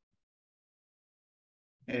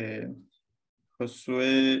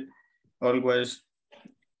 Josué always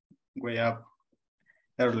wake up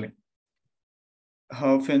early.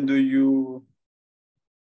 How often do you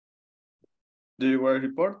write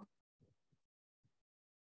report?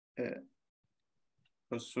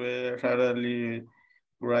 Josué rarely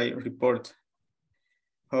write report.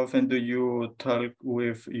 How often do you talk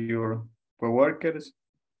with your coworkers?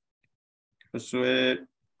 Josué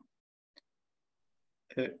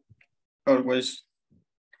always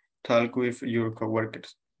talk with your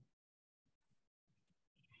coworkers.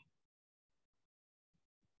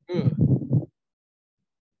 Good.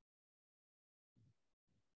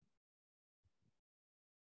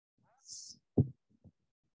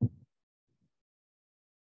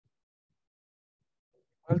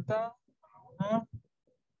 Falta. 1,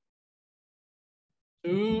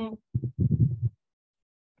 2,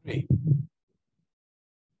 3.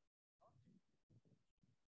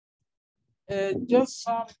 Just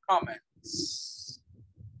some comments.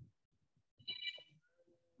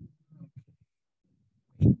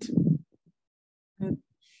 Wait.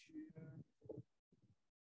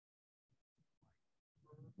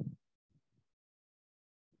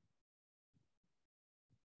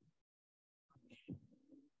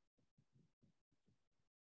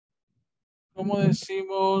 ¿Cómo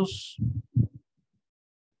decimos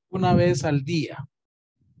una vez al día?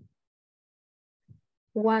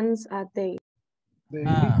 Once a day.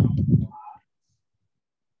 Ah.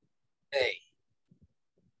 Day.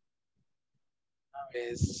 Una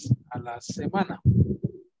vez a la semana.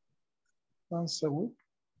 Once a week.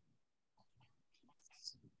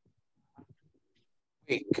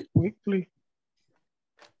 Week. Weekly.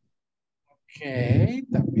 Ok,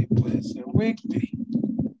 también puede ser weekly.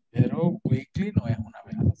 Pero weekly no es una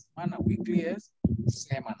vez a la semana. Weekly es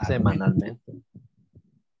semanalmente. Semanalmente.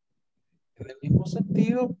 En el mismo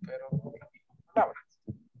sentido, pero con las mismas palabras.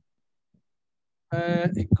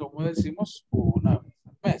 ¿Y cómo decimos una vez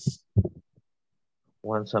al mes?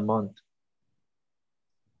 Once a month.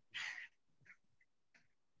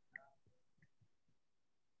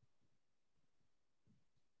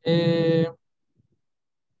 Y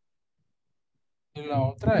la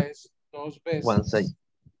otra es 2 veces. Once a,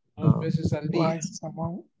 2 veces al día. Twice a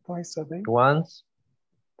month. Twice a day. once.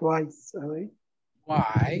 Twice a day.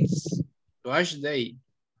 Twice. Twice day.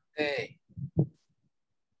 Day.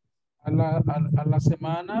 A la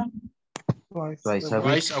semana. Twice Twice a a week.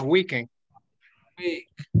 Twice a weekend. Week.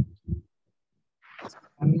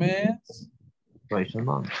 Al mes. Twice a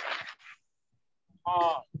month.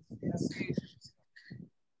 Ah, así.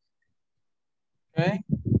 Ok.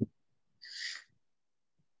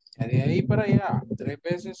 Y de ahí para allá, 3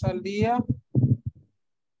 veces al día.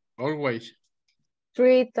 Always.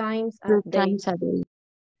 3 times a day. Times a day.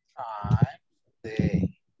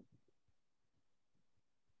 Day.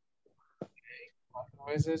 4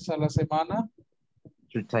 veces a la semana.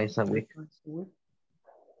 3 times a week.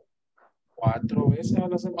 4 veces a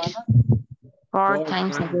la semana. 4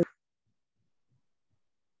 times a day.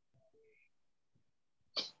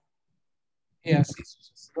 Y así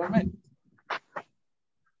sucesivamente.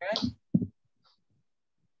 Ok.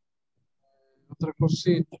 Otra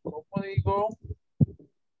cosita, ¿cómo digo?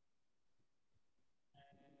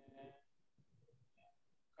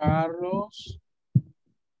 Carlos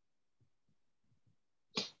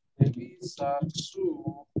revisa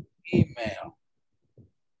su email.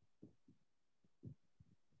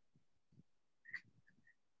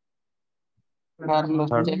 Carlos,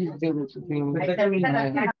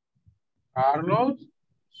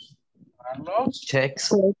 Carlos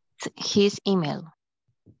checks his email.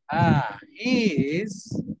 His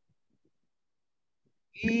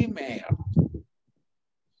email.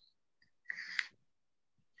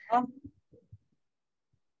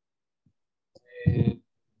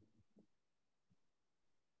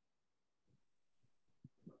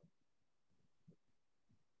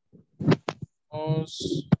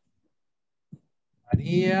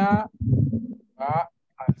 María va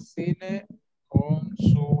al cine con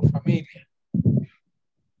su familia.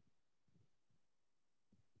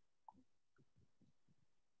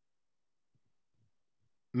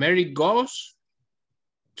 Mary goes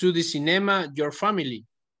to the cinema, your family.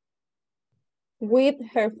 With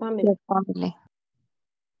her family.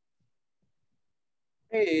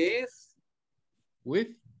 Is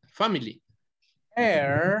With family.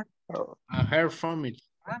 Her family.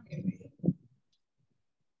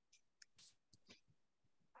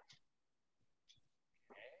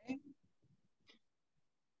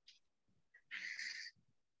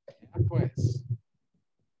 Pues,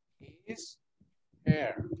 is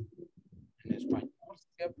her. En español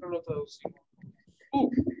siempre lo traducimos como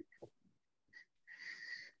su.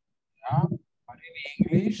 ¿Ya? Pero en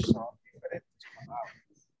English son diferentes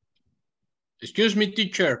palabras. Excuse me,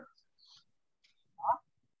 teacher.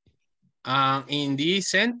 In this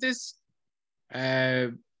sentence,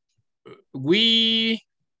 we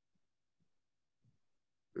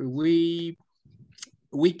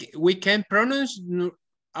can pronounce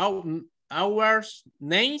our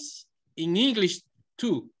names in English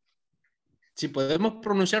too. Si podemos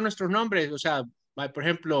pronunciar nuestros nombres, o sea, por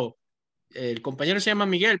ejemplo, el compañero se llama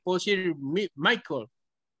Miguel, puedo decir Michael.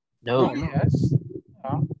 No. Yes.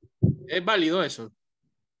 No. Es válido eso.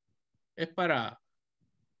 Es para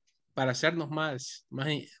hacernos más,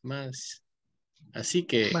 así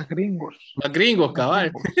que. Más gringos. Más gringos,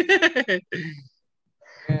 cabal.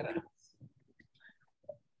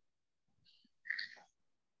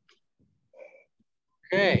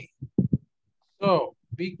 Okay. So,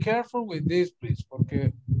 be careful with this, please,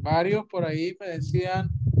 porque varios por ahí me decían,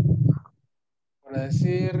 para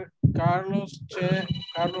decir, Carlos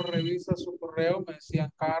revisa su correo, me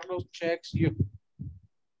decían, Carlos checks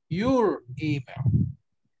your email.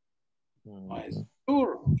 No es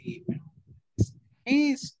your email. Es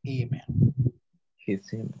his email.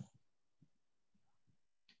 His email.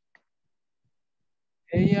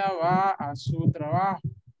 Ella va a su trabajo.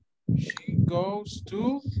 She goes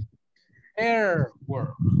to her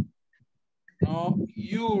work. No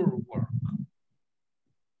your work.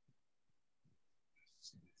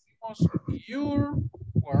 Si decimos your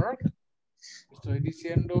work, estoy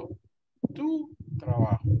diciendo tu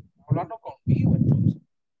trabajo. Hablando conmigo entonces.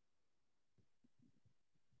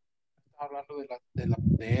 Está hablando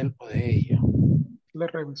de él o de ella. Le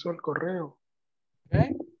revisó el correo.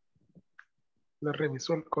 ¿Okay? Le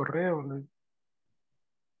revisó el correo.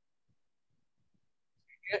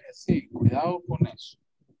 Sí, cuidado con eso.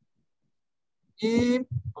 Y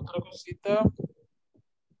otra cosita,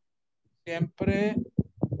 siempre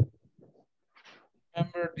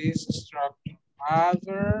remember this structure.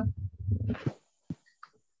 Adverb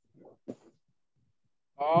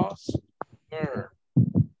plus verb.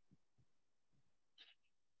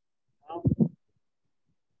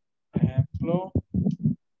 Por ejemplo,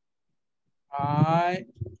 I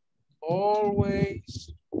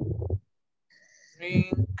always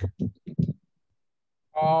drink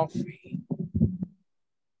coffee.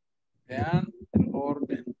 Vean el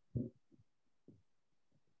orden.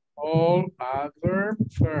 All adverb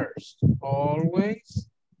first. Always.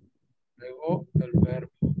 Luego el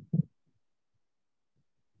verbo.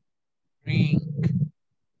 drink.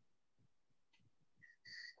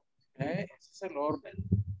 Okay, ese es el orden.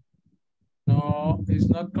 No, it's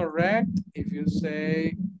not correct if you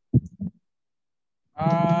say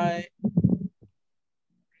I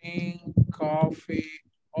drink coffee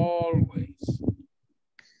always.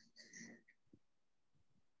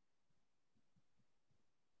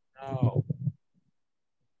 No.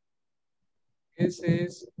 This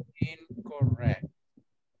is incorrect.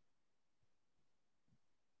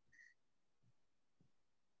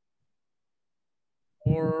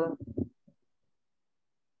 Or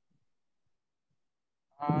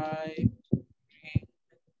I drink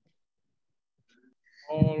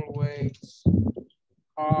always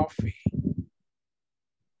coffee.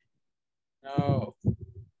 No,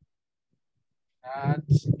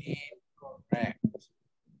 that's incorrect.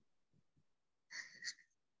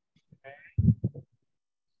 Okay.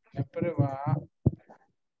 Siempre va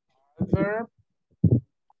al verb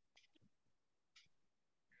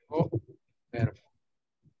o verbo.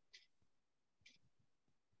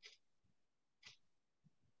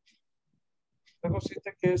 Otra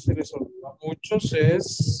cosita que se les olvida a muchos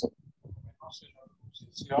es, menos en la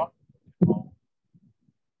proposición, no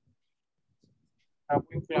está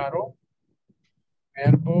muy claro,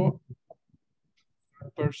 verbo,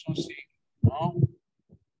 person singular, ¿no?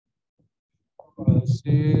 Vamos a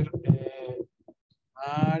decir,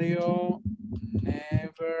 Mario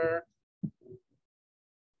never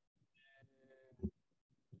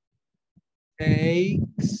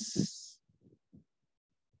takes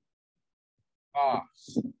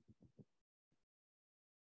bus.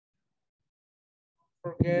 Don't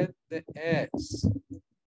forget the S.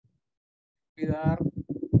 Cuidar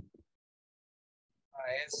a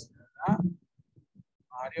S, ¿verdad?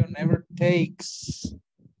 Mario never takes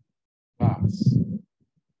bus.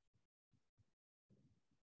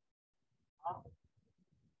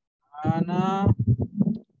 Anna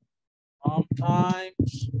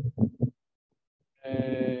sometimes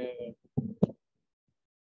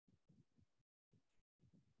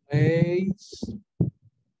plays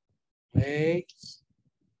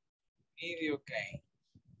video game.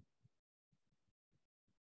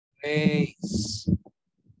 Plays.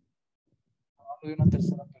 Hablando de una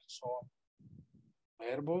tercera persona.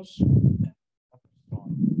 Verbos.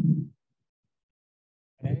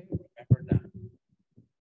 Okay, remember that.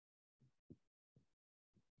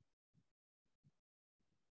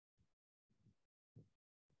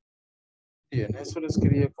 Bien, eso les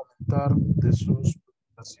quería comentar de sus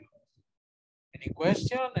presentaciones. Any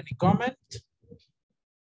question, any comment?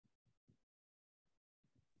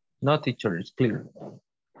 No, teacher, it's clear.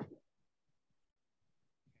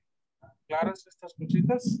 ¿Claras estas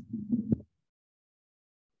cositas?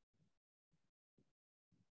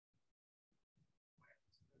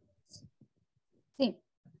 Sí.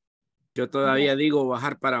 Yo todavía digo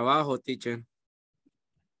bajar para abajo, teacher.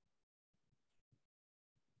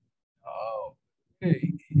 Oh,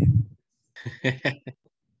 okay.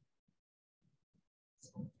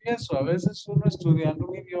 Eso, a veces uno estudiando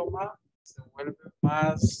un idioma se vuelve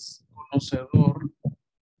más conocedor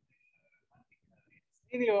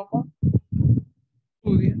del idioma,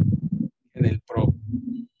 estudia, que del propio.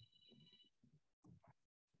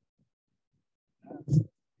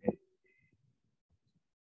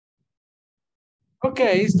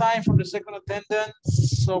 Okay, it's time for the second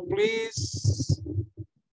attendance, so please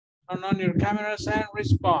turn on your cameras and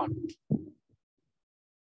respond.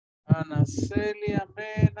 Ana Celia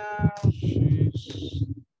Mena, she's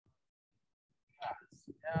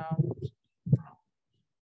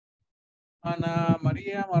Ana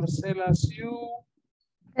María Marcela Siu.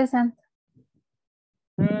 Present.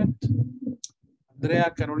 Good.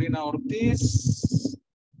 Andrea Carolina Ortiz.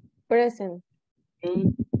 Present.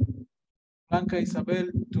 Good. Blanca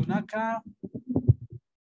Isabel Tunaca.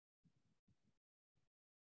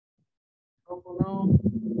 ¿Cómo no?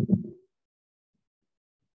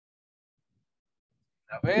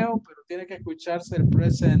 La veo, pero tiene que escucharse el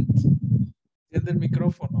present. Tiene el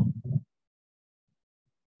micrófono.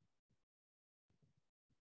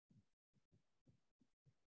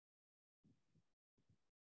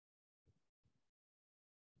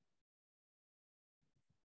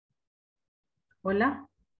 Hola,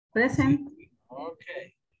 present. Ok.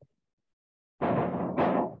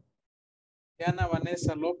 Diana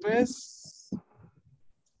Vanessa López.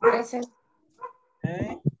 Present.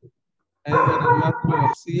 Okay. Edgar Eduardo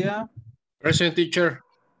García. Present, teacher.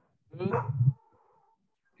 Good.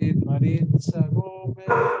 Maritza Gómez.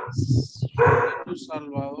 Roberto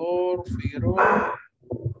Salvador Figueroa.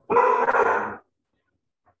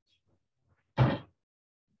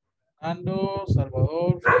 Fernando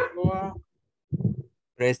Salvador Figueroa.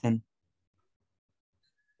 Present.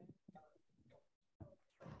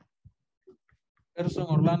 Gerson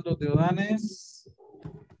Orlando Deodanes.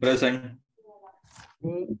 Present.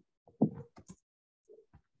 Good.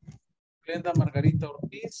 Glenda Margarita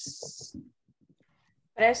Ortiz.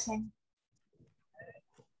 Present.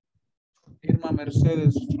 Irma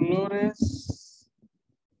Mercedes Flores.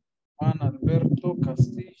 Juan Alberto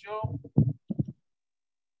Castillo.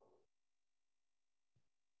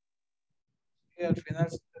 Y al final,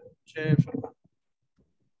 Che Fernando.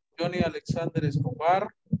 Johnny Alexander Escobar.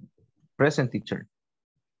 Present, teacher.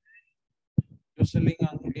 Jocelyn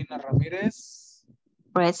Angelina Ramírez.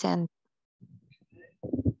 Present.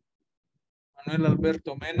 Manuel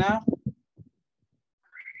Alberto Mena.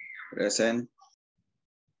 Present.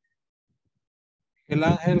 Miguel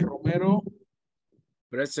Ángel Romero.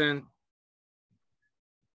 Present.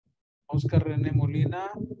 Oscar René Molina.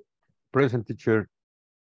 Present, teacher.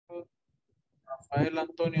 Rafael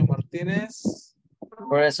Antonio Martínez.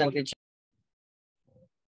 Present, teacher.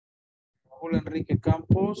 Raúl Enrique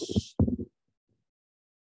Campos.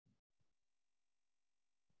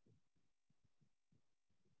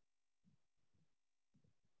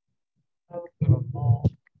 Pero no.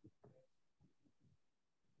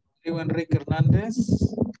 Rodrigo Enrique Hernández.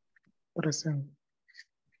 Present.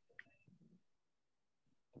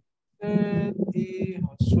 Y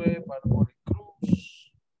Josué Barbori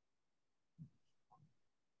Cruz.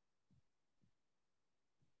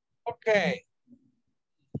 Ok.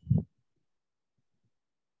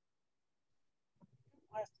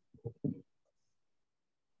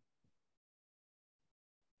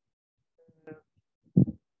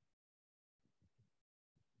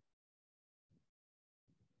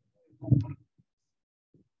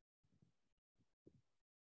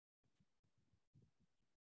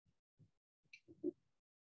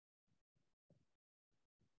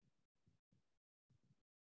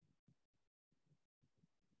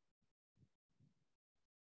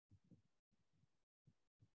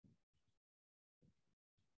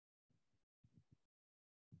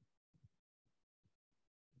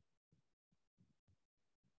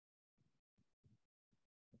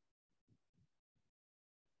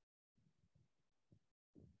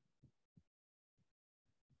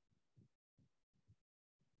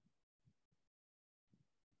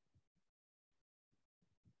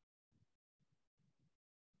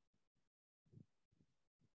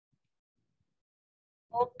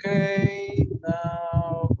 Okay,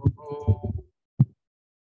 now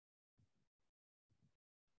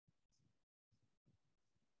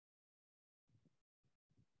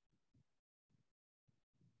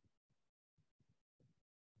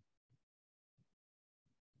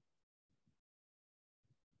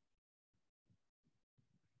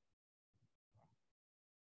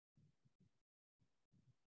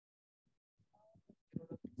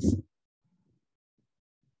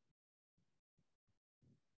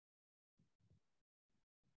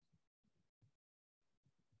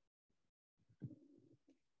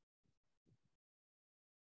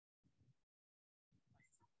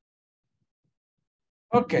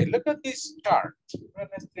okay, look at this chart.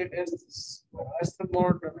 Este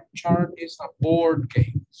board chart is a board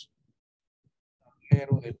game.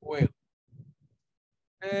 Tablero de juego.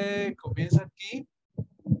 Comienza aquí.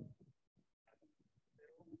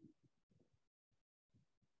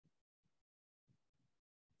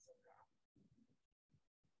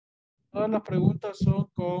 Todas las preguntas son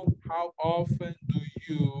con how often do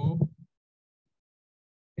you,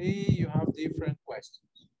 y you have different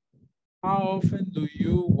questions. How often do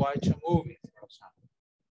you watch a movie, for example?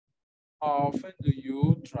 How often do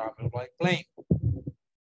you travel by plane?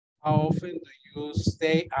 How often do you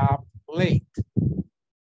stay up late?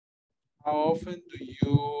 How often do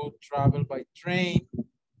you travel by train?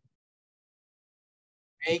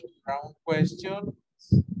 Make your own question.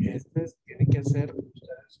 Tienen que hacer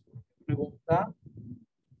ustedes pregunta.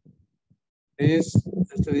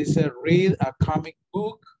 Este dice, read a comic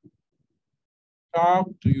book. Talk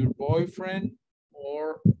to your boyfriend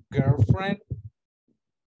or girlfriend.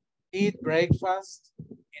 Eat breakfast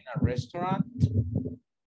in a restaurant.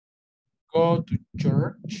 Go to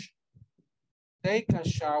church. Take a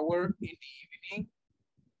shower in the evening.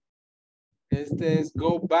 Este es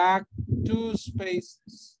go back 2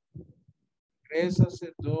 spaces.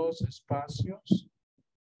 Regrésase 2 espacios.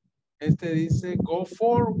 Este dice go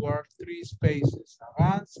forward 3 spaces.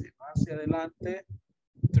 Avance hacia adelante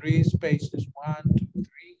 3 spaces. 1, 2,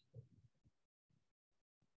 3.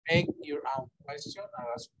 Make your own question.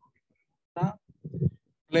 Haga su pregunta.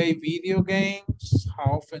 Play video games.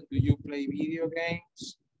 How often do you play video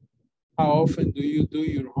games? How often do you do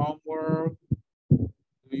your homework?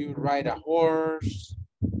 Do you ride a horse?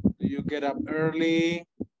 Do you get up early?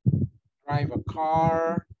 Drive a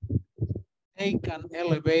car? take an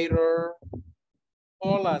elevator,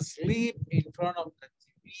 fall asleep in front of the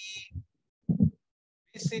TV,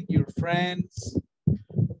 visit your friends,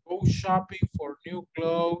 go shopping for new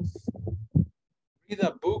clothes, read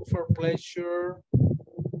a book for pleasure,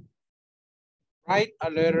 write a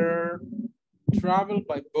letter, travel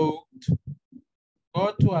by boat,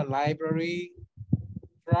 go to a library,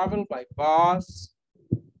 travel by bus,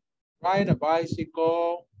 ride a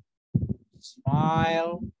bicycle,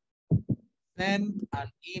 smile, send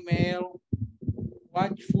an email,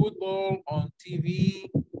 watch football on TV,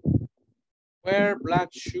 wear black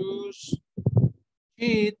shoes,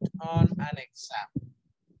 cheat on an exam.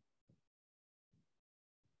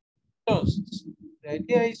 Entonces, la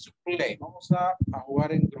idea es to play. Vamos a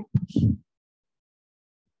jugar en grupos.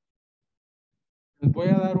 Les voy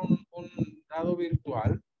a dar un dado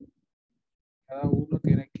virtual. Cada uno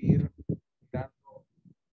tiene que ir mirando.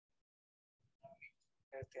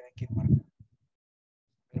 Tiene que ir marcando.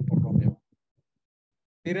 Por dónde va.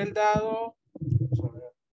 Mira el dado. Vamos a ver.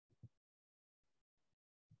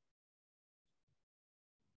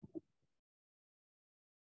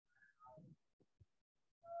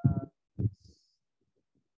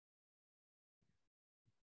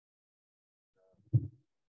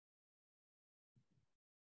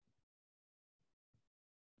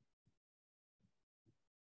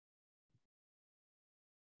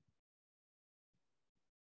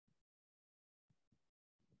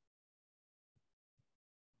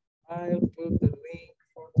 I'll put the link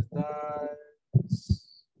for the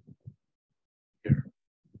dice here.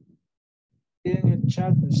 Y en el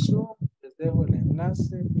chat de Zoom les dejo el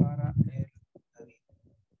enlace para el dadito.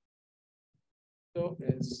 Esto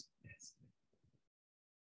es este.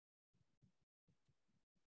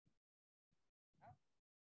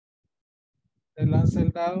 Se lanza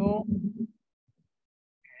el dado.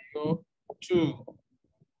 Go to.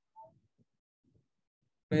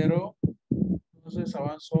 Pero entonces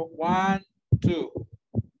avanzó 1, 2.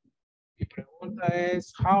 Mi pregunta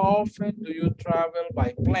es, how often do you travel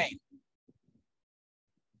by plane?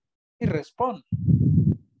 Y responde.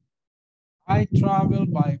 I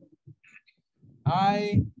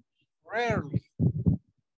rarely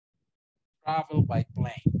travel by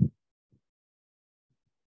plane.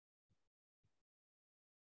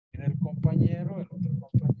 Mira el otro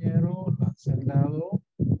compañero, lanza el dado.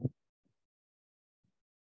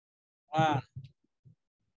 1.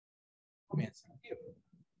 Comienza.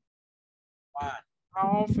 1.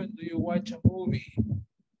 How often do you watch a movie?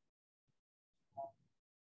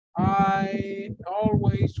 I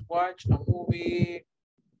always watch a movie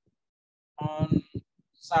on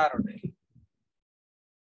Saturday.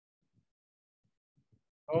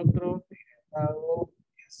 Otro dado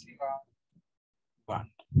y así va.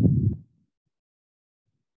 1.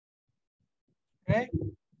 Okay,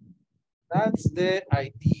 that's the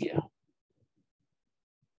idea.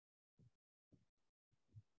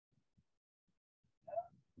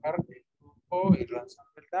 El grupo y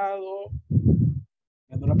lanzando el dado.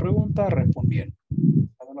 Viendo la pregunta, respondiendo.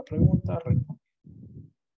 Viendo la pregunta, respondiendo.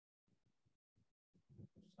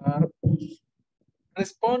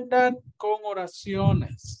 Respondan con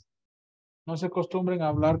oraciones. No se acostumbren a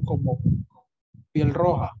hablar como piel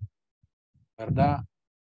roja, ¿verdad?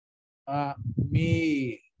 A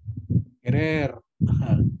mi querer.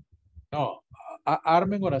 No,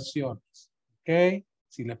 armen oraciones. ¿Ok?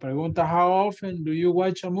 Si les pregunta, how often do you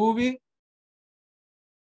watch a movie?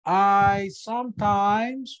 I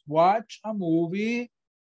sometimes watch a movie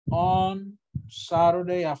on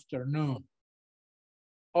Saturday afternoon.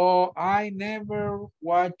 Or I never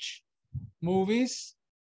watch movies.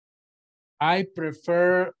 I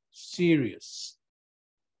prefer series.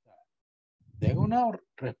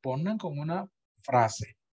 Respondan con una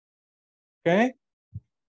frase. ¿Ok?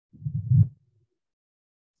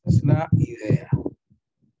 Es la idea.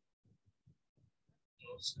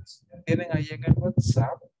 Entonces, ya tienen ahí en el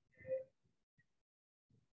WhatsApp.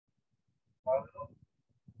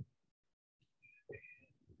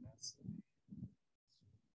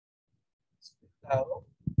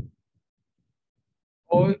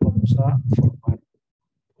 Hoy vamos a formar.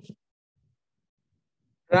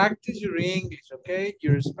 Practice your English, okay?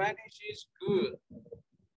 Your Spanish is good.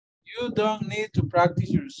 You don't need to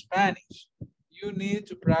practice your Spanish. You need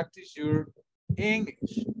to practice your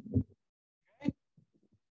English. Okay?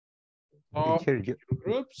 So, Teacher, your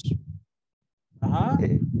groups.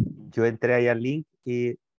 Yo entré ahí al link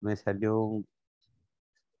y me salió un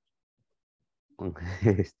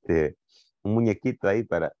muñequito ahí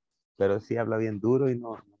pero sí habla bien duro y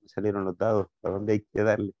no me salieron los dados. ¿A dónde hay que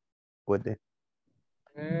darle? Puede.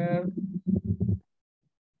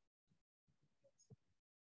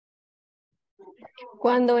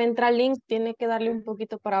 Cuando entra el link, tiene que darle un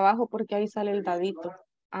poquito para abajo porque ahí sale el dadito.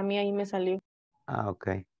 A mí ahí me salió. Ah,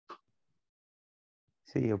 ok.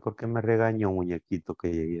 Sí, yo porque me regañó un muñequito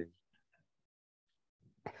que llegué.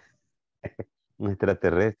 Un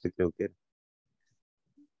extraterrestre creo que era.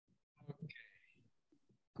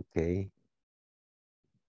 Ok.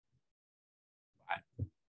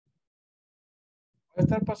 Voy a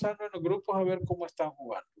estar pasando en los grupos a ver cómo están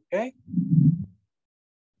jugando, ¿ok?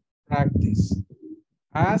 Practice.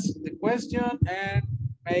 Ask the question and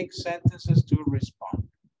make sentences to respond.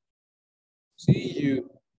 See you.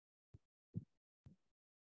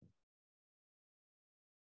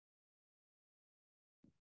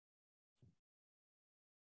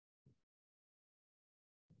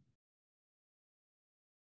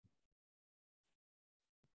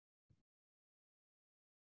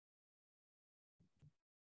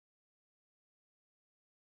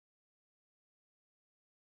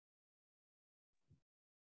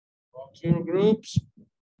 Go to your groups.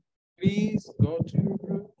 Please go to your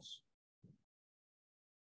groups.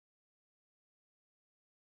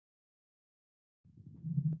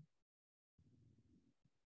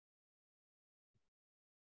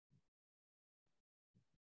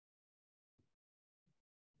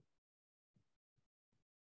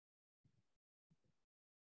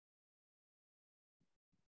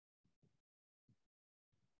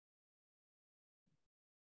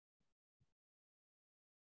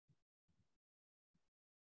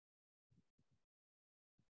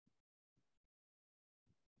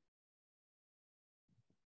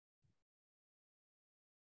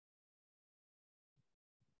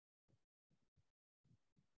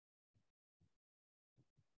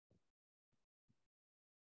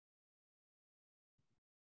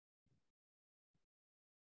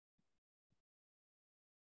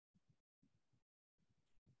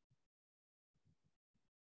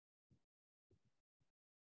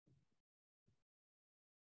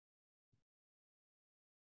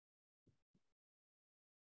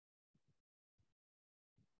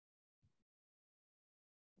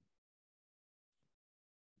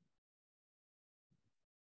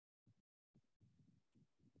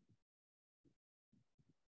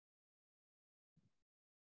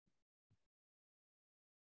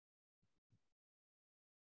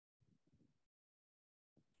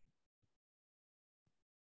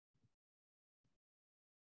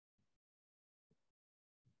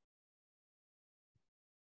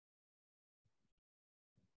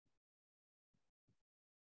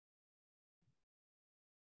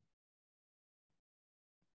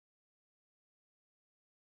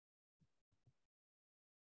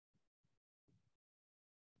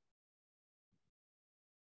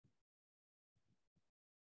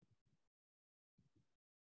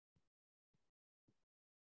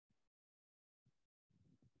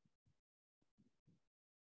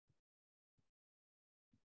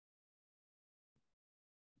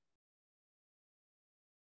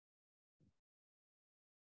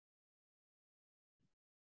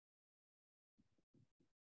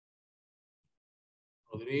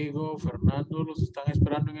 Rodrigo, Fernando, los están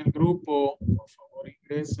esperando en el grupo. Por favor,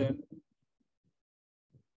 ingresen.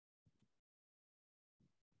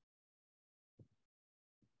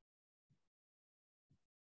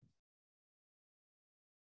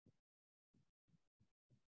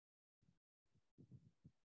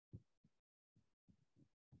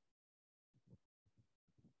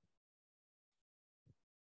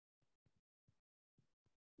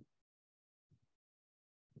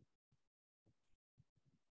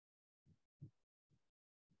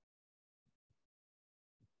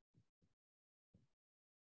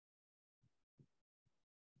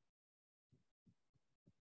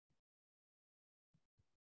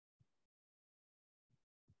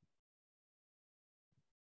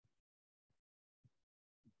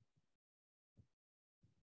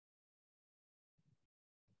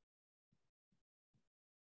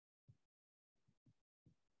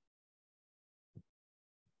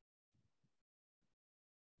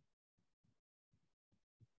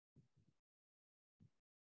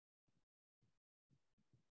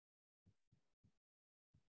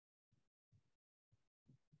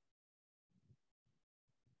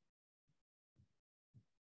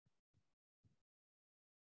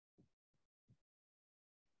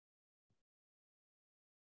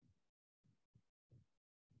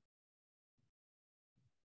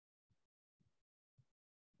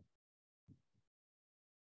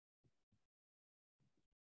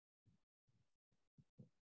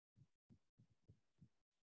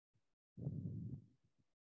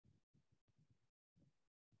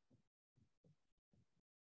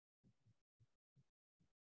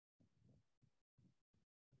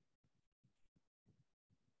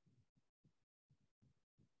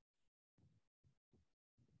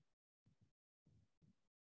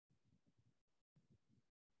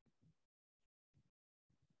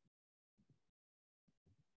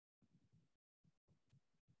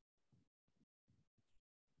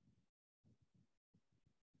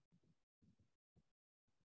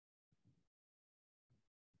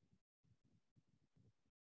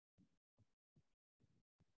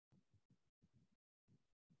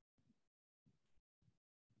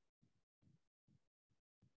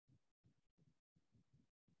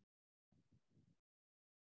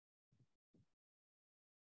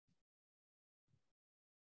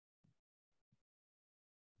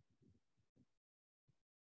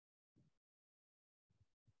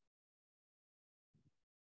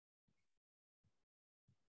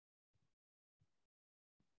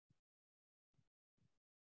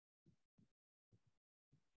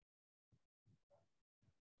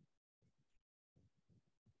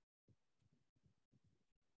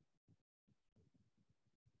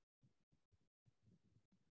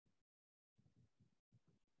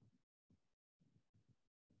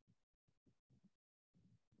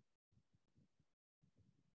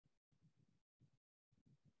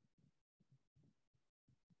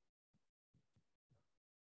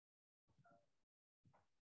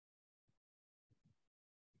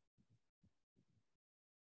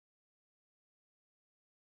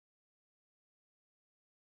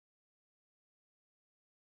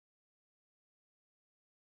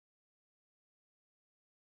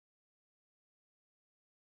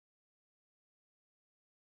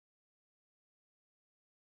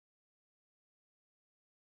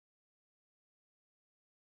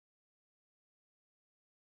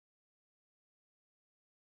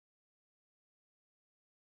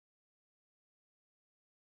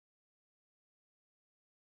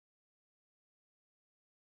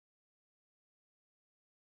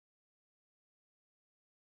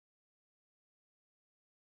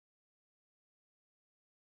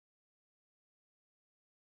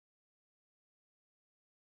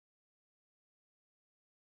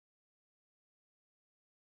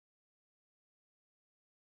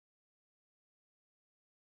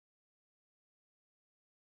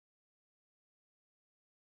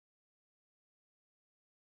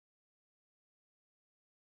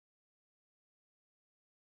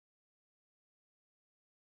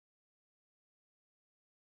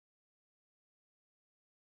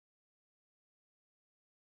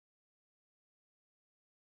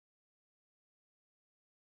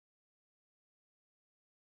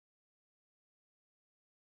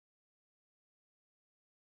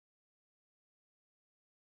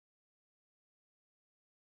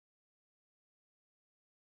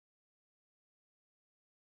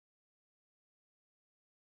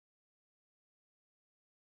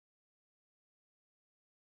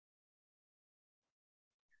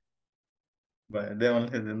 Vale,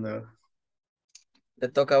 démosle de nuevo. Te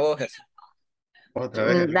toca a vos, Jesús. Otra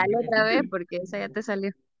vez. Dale otra vez porque esa ya te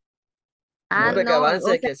salió. No, que No, o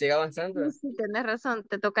avance, sea, que siga avanzando. sí, sí, tenés razón,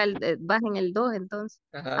 te toca vas en el 2 entonces.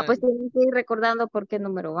 Ajá, Pues tienes que ir recordando por qué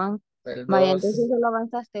número van. el Vaya, entonces 2. solo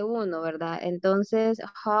avanzaste uno, ¿verdad? Entonces,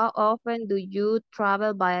 how often do you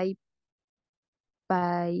travel by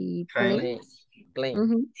plane? Train. Plane.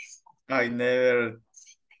 Ujú. I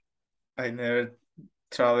never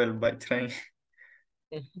travel by train.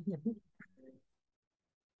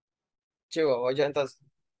 Chivo, voy yo entonces.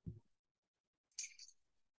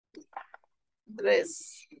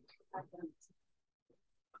 3.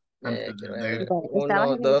 Antes Quiero del ver. negro. Estabas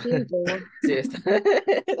 1, en el 2. 5. Sí, está.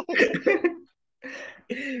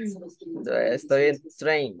 Estoy en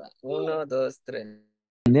train. 1, 2, 3.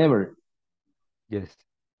 Never. Yes.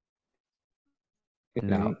 Okay.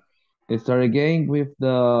 No. Start again with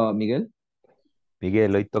the Miguel.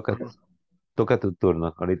 Miguel, hoy toca tu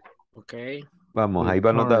turno. Ahorita. Ok. Vamos, Your ahí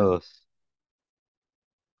van los turn. dados.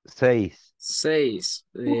 6. 6.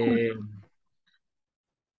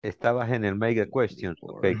 Estabas en el mega question.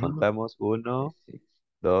 Ok, contamos 1,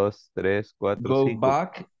 2, 3, 4, Go 5.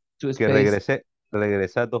 back to Que space.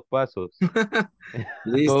 regresas 2 pasos. Go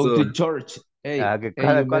Listo. to church. Hey, Que hey,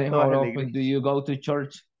 cada you man, cuánto vas how a la often do iglesia. you go to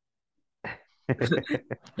church?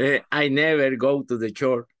 I never go to the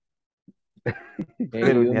church. Hey,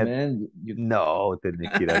 Pero you man, no, tenés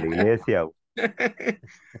que ir a la iglesia.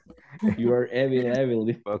 you are evil.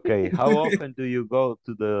 Okay, how often do you go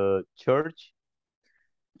to the church?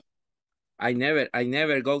 I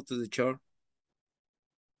never go to the church.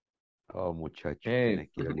 Oh, muchacho, Hey, tenés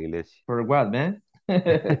que ir a la iglesia. for what, man?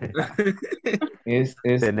 Tenés It's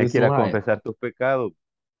que ir a life. confesar tus pecados.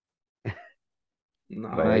 No.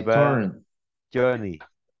 Vaya, ahí My va turn. Johnny.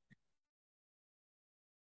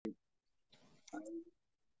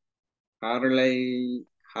 Harley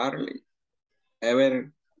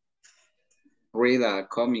ever read a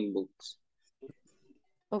comic books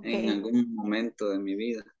en Ok. algún momento de mi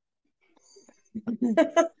vida.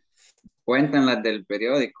 Cuentan las del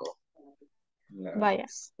periódico. Vaya.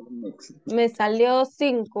 Las cómics. Me salió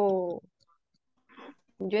 5.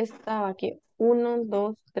 Yo estaba aquí. 1,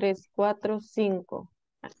 2, 3, 4, 5.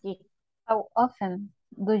 Aquí. How often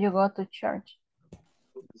do you go to church?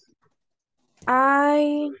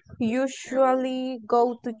 I usually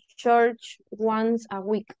go to church once a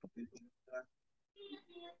week.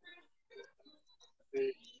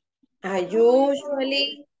 I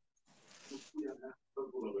usually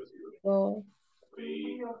go.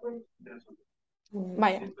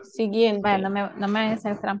 Vaya, siguiente. Vaya, no me vayas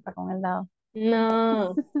a hacer trampa con el dado.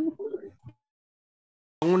 No.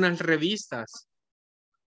 Son unas revistas.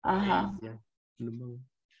 Ajá. Ya.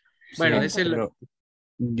 Bueno, Sí, es el... pero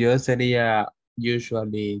yo sería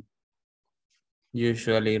usually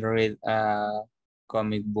read a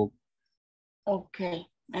comic book. Ok.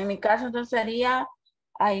 En mi caso entonces sería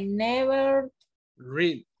I never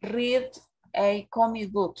read. read a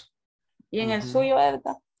comic book. Y en el Ujú. suyo,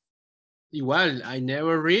 Edgar. Igual, I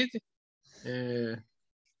never read.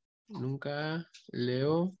 Nunca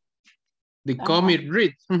leo. The Ajá. comic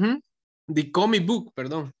read. Ujú. The comic book,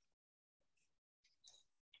 perdón.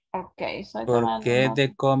 Ok, soy ¿Por tomando qué nota.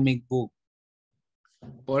 de comic book?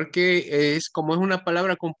 Porque es como es una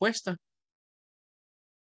palabra compuesta.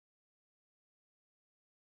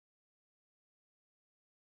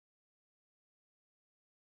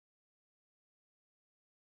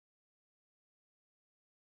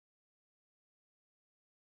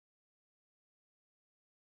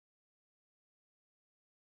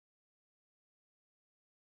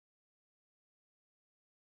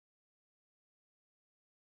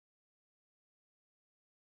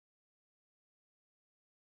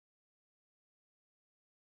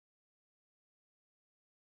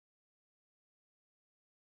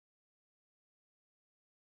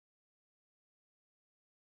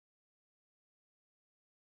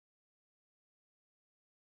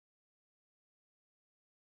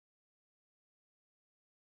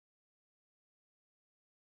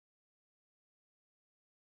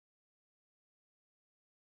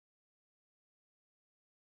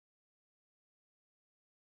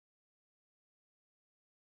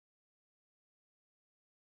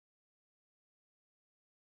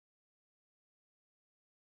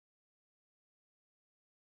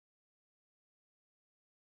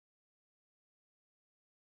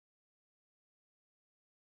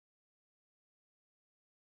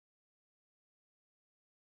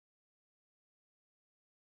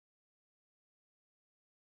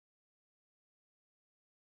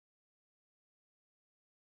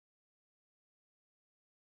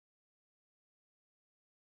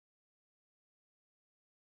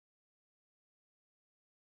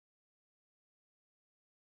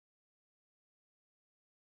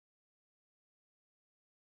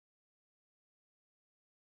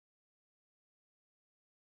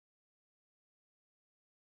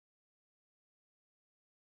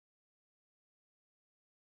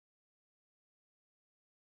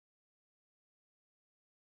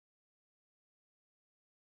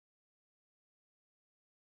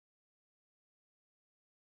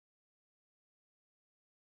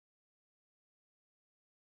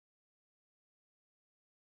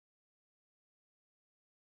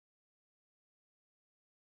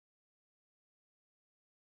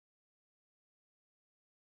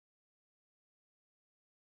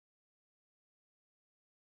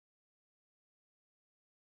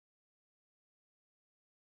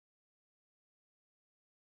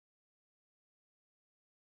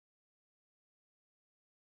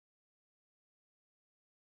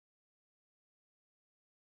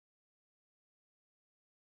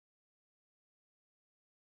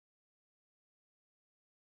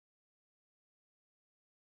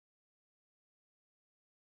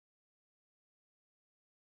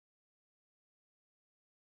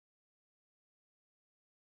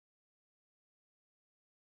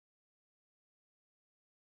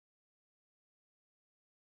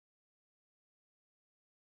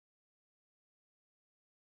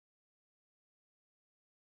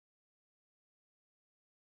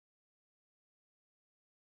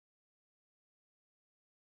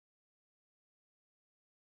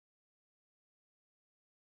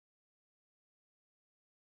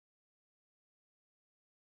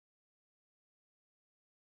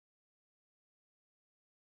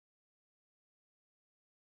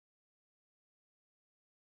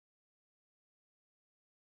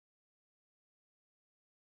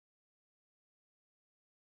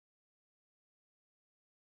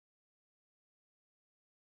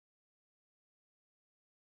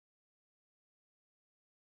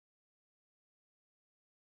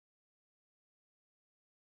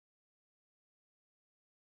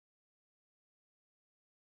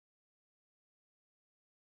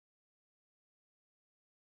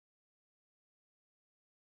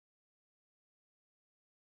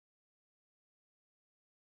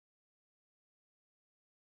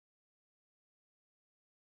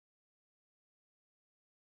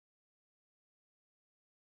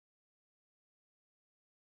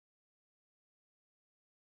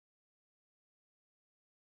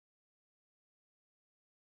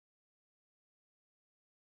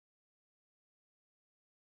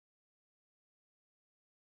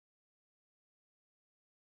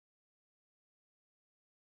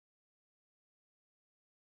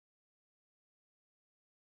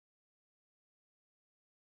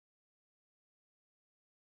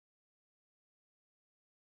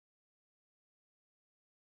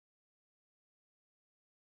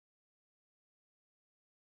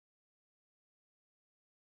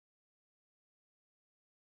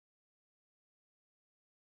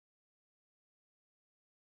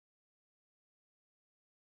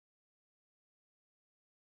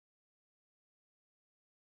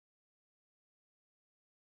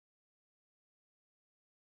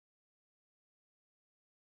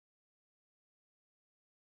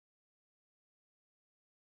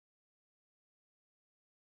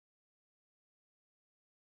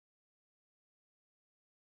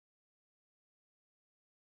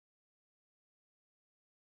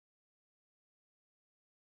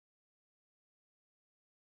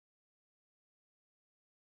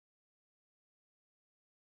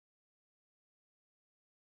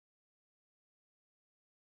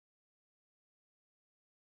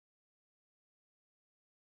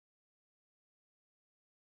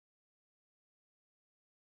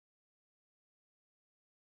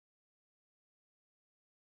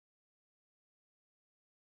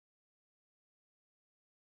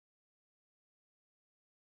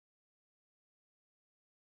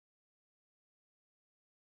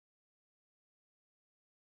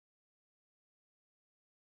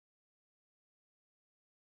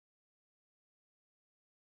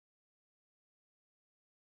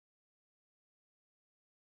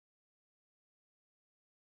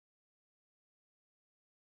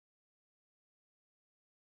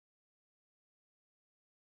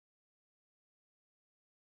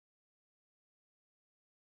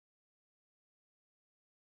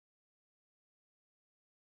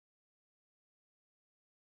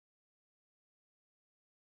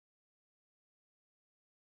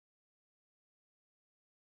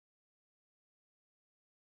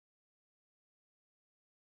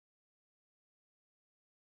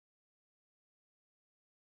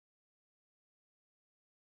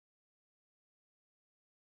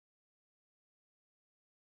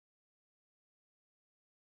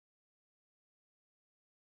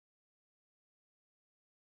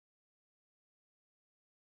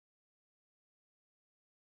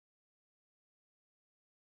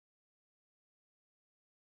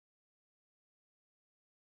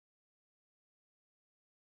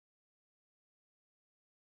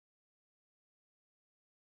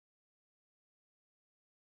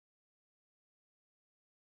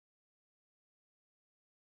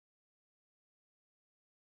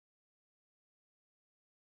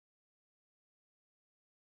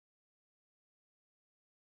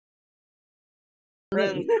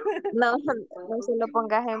 No, no se lo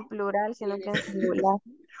pongas en plural, sino que en singular.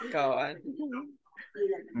 Cabal.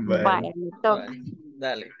 Bueno, Vaya, me toca. Vale,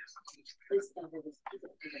 dale.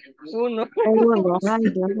 Uno. Uno, ay,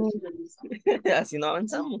 Dios mío. Así no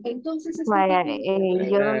avanzamos. Vaya,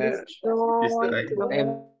 yo donde está estoy, ahí. quiero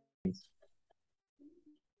ver.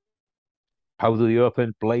 How do you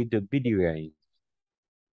often play the video game?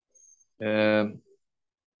 Um,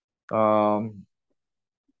 um,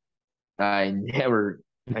 I never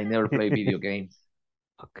play video games.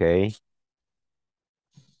 Okay.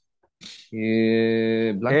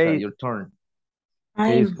 Blanca, Hey, your turn.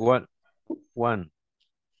 is I'm one.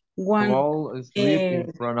 one Fall asleep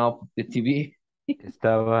in front of the TV.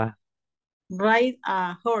 Estaba. ride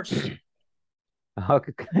a horse.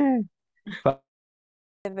 Okay.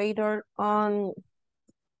 Elevator on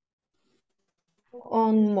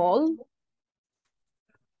mall.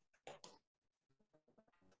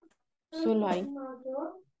 Solo hay.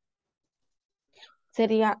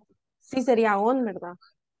 Sería, sí sería on, ¿verdad?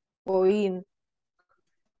 O in.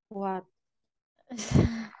 What?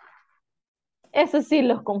 Eso sí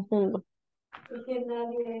los confundo. Es que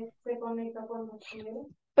nadie se conecta cuando quiere.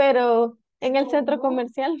 Pero en el centro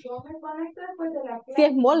comercial. Yo me conecto después de la clase. Sí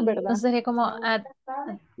es mall, ¿verdad? Entonces sería como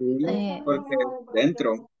Sí, porque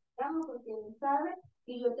dentro.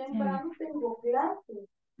 sí,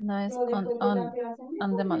 no es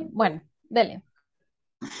on the mall. Bueno, dele.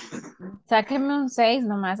 Sáqueme un 6,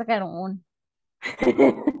 no me va a sacar un 1.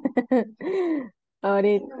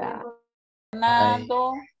 Ahorita.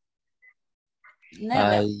 Fernando,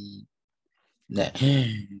 never.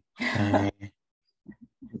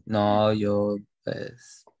 No, yo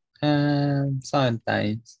pues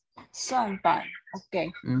sometimes. Sometime.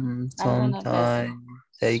 Okay. Algunas veces.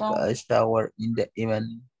 Sometimes take a shower in the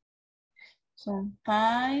evening.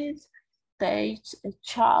 Sometimes takes a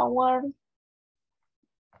shower.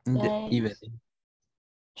 In the Takes evening.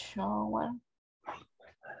 shower.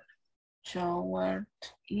 Showered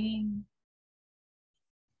in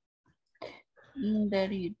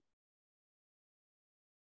the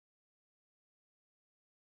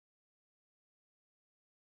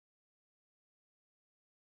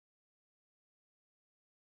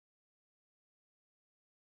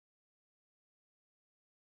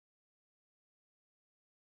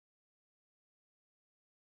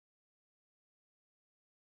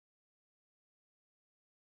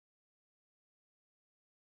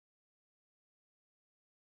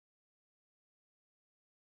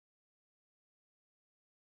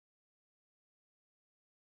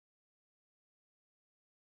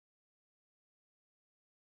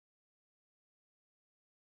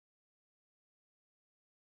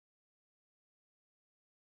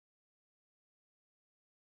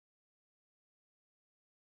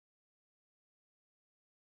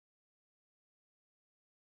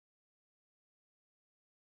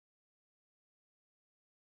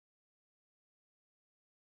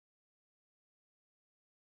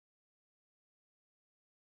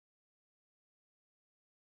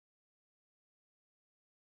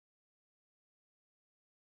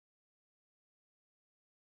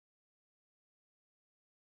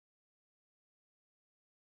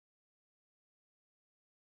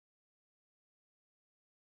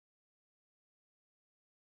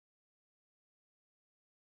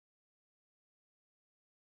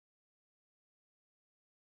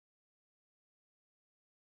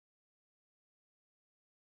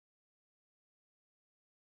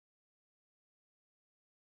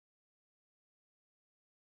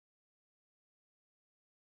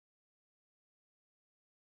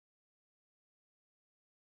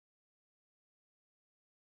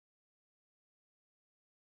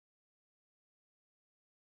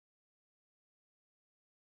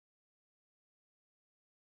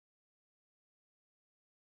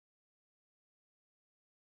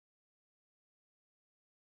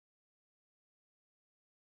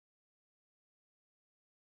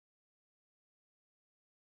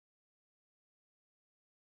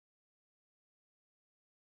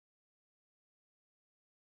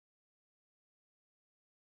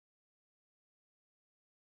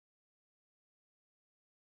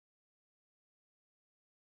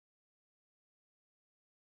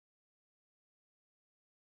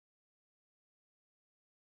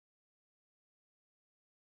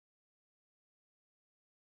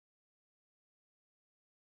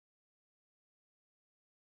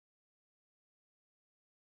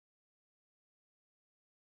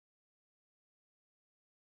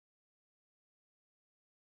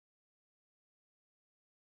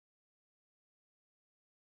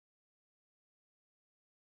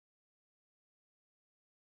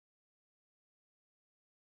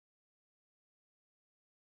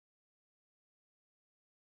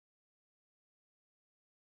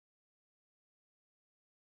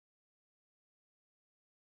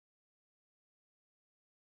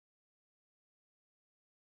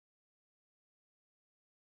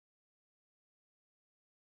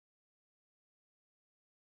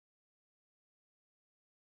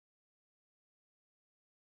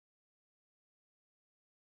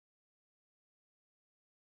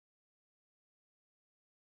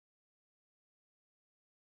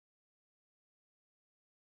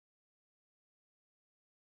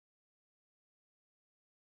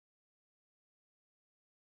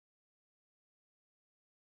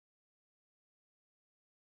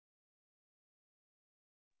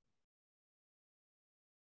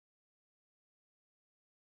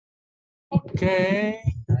Okay,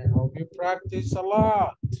 I hope you practice a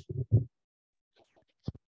lot.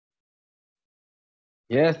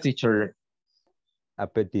 Yes, teacher. A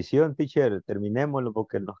petición, teacher, terminémoslo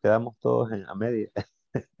porque nos quedamos todos a media.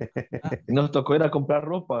 Nos tocó ir a comprar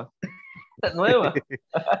ropa nueva.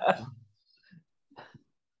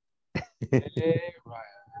 Okay, right.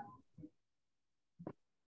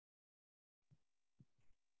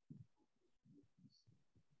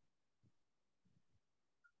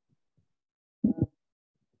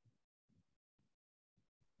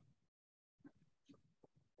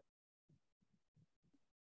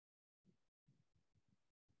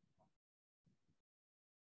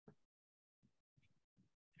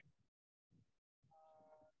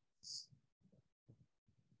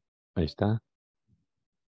 Ahí está.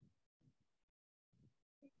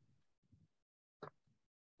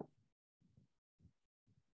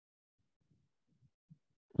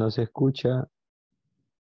 No se escucha.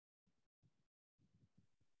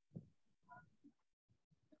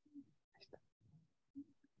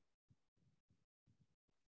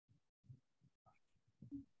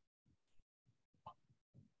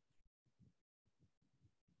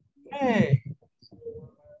 Hey.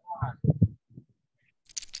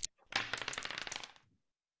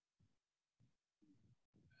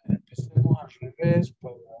 Empecemos al revés.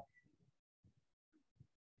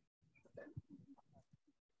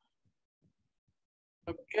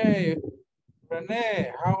 Okay,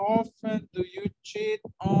 Renee, how often do you cheat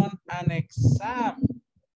on an exam?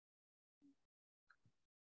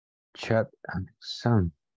 Chat and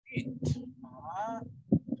exam. Cheat.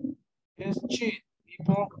 ¿Qué es cheat,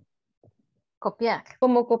 people? Copiar.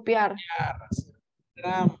 Como copiar.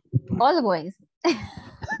 Trampa. Always.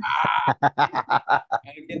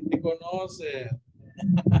 Alguien te conoce.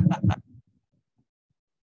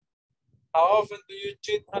 How often do you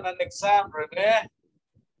cheat on an exam, Renee?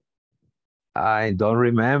 I don't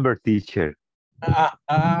remember, teacher.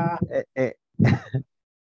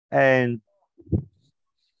 And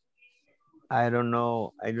I don't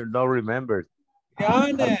know. I don't remember. Be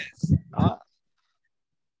honest.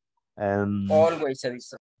 Always,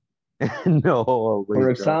 Edison. No, always. For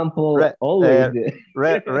example, always.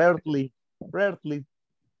 Rarely.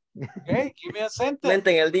 Okay, give me a sentence.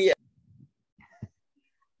 En el día.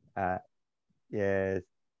 Yes,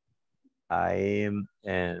 I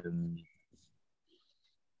am.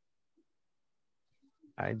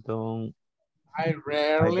 I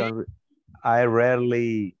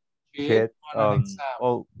rarely cheat on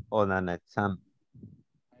an exam.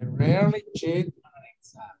 I rarely cheat on an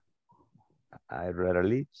exam. I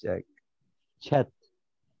rarely chat.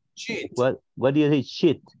 Cheat. What do you say?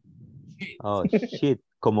 Shit. Oh, shit.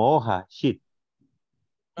 Como hoja, shit.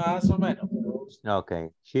 Más o menos.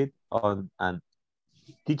 Okay, shit on an.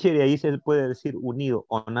 Teacher, y ahí se puede decir unido,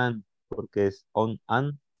 on an, porque es on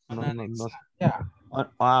an. No. Yeah.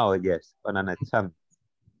 Oh, yes, on an exam.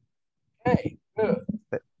 Okay, good.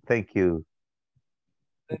 Thank you.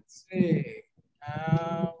 Let's see.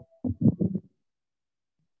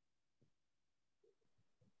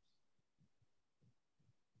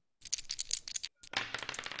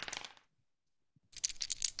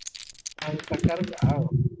 Está cargado.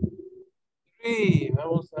 Sí,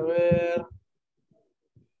 vamos a ver.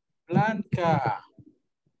 Blanca.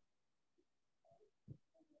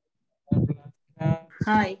 Blanca.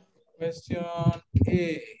 Hi. Question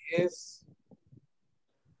is,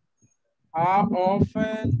 how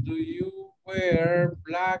often do you wear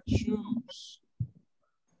black shoes?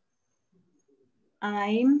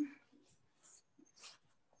 I'm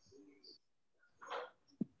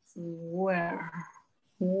wear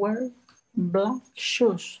black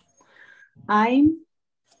shoes. I'm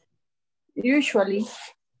usually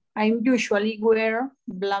wear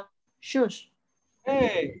black shoes.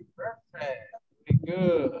 Hey, perfect. Very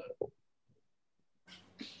good.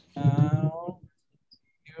 Now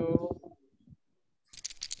you,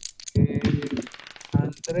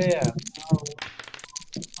 Andrea.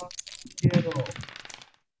 No quiero.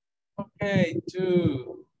 Okay,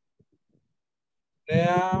 2.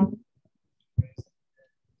 Andrea.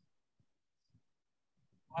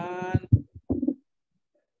 1,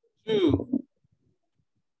 2.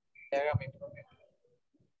 Haga mi propio.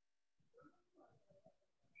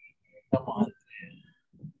 Vamos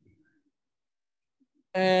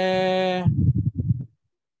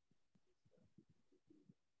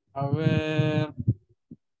a ver.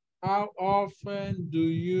 How often do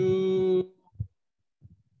you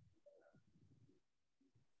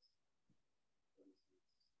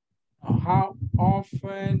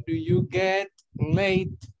get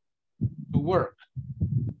late to work?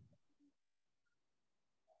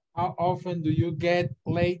 How often do you get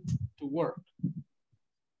late to work?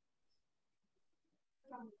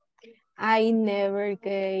 I never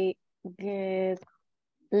get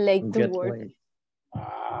late to Get work. late.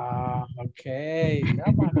 Ah, ok.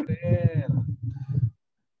 Vamos a ver.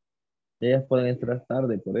 Ellas pueden entrar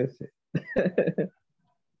tarde por eso.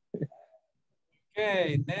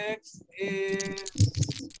 Okay, next is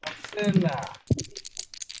Marcela.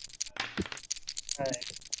 Right.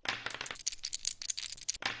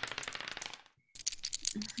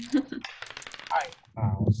 Hi,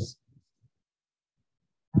 mouse.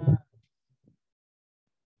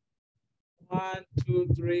 1, 2,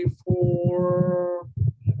 3, 4.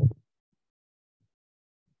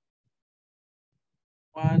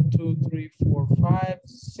 1, 2, 3, 4, 5,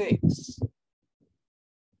 6.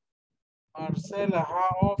 Marcela, how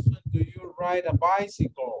often do you ride a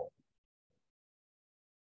bicycle?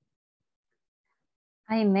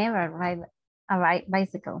 I never ride a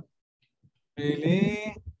bicycle.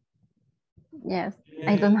 Really? Yes,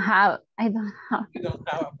 Yeah. I don't have. You don't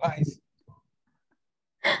have a bicycle.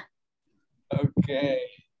 Okay.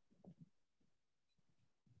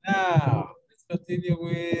 Now, let's continue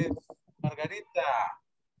with Margarita.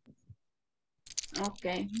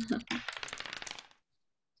 Okay.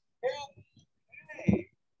 Hey.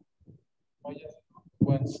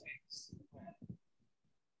 1, 6.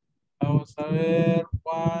 Vamos a ver.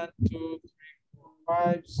 1, 2, 3, 4,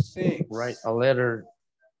 5, 6. Write a letter.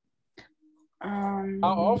 How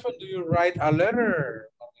often do you write a letter?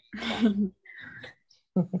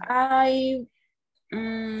 I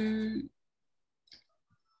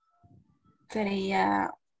sería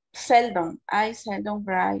seldom. I seldom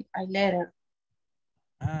write a letter.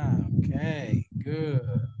 Ah, okay, good.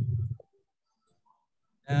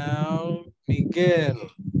 Now,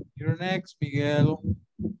 Miguel. You're next, Miguel.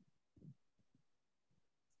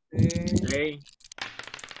 Okay.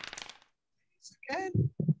 Again.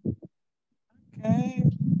 Okay.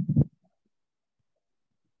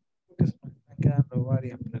 Porque se me están quedando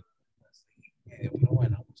varias preguntas en medio, pero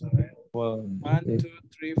bueno, vamos a ver. Well, 1, 2,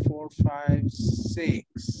 3, 4, 5,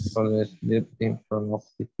 6. fall asleep in front of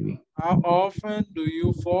the TV. How often do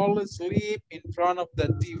you fall asleep in front of the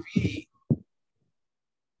TV?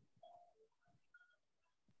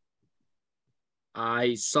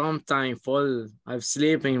 I sometimes fall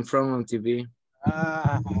asleep in front of TV.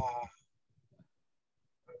 Ah,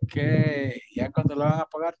 ok. Ya cuando la van a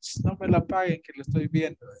pagar, no me la paguen que lo estoy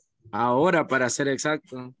viendo. Ahora, para ser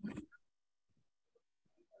exacto.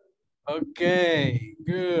 Okay,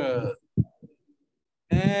 good.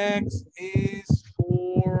 Next is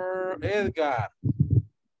for Edgar.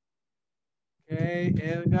 Okay,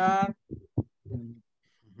 Edgar.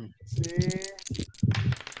 Let's see.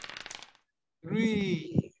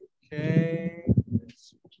 3. Okay.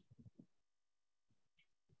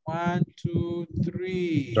 1, 2,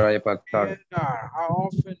 3. Drive a car. Edgar, how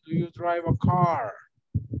often do you drive a car?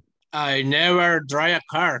 I never drive a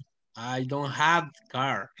car. I don't have a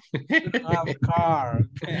car. You don't have a car.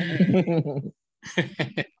 Okay.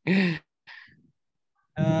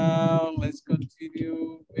 Now let's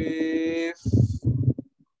continue with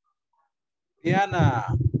Diana.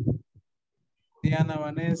 Diana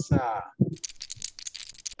Vanessa.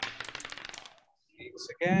 6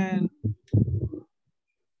 again.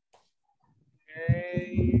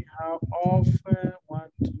 Okay, how often? 1,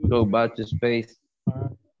 2, Go 3, back to space.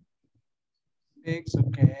 5, 6.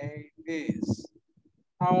 Okay, this.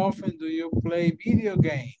 How often do you play video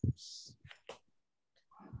games?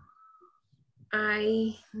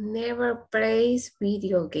 I never plays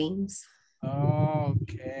video games.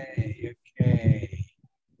 Okay, okay.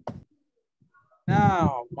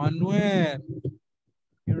 Now, Manuel,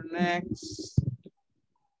 you're next.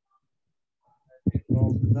 Let me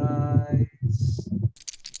roll the dice.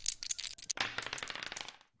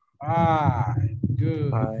 5,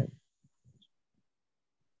 good. 5.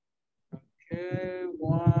 Okay,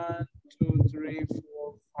 1, 2, 3,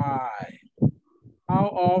 4, 5. How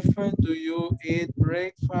often do you eat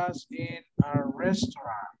breakfast in a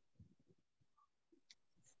restaurant?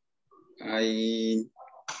 I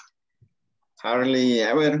hardly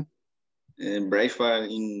ever breakfast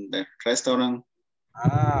in the restaurant.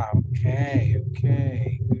 Ah, okay,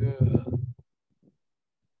 okay, good.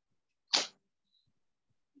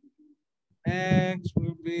 Next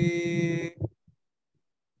will be...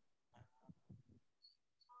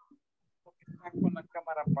 Porque están con la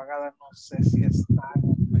cámara apagada, no sé si están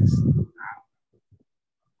o no están.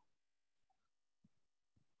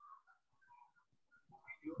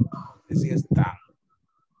 No sé si están.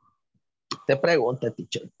 Te pregunta,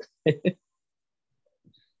 teacher.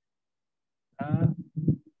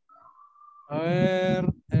 A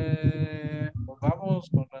ver, pues vamos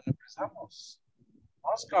con la empezamos.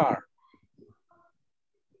 Oscar.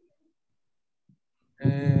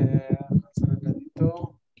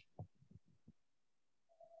 Aceleradito.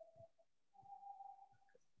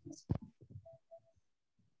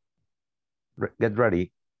 Get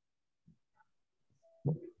ready.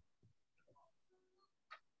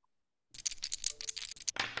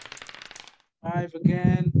 Five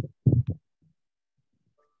again.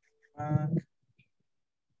 Back.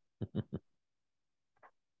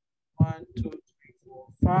 1, 2, 3, 4,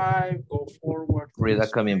 5. Go forward. Read a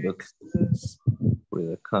comic book.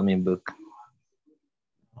 Read a comic book.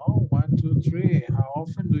 Oh, 1, 2, 3. How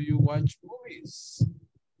often do you watch movies?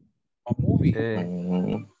 A movie.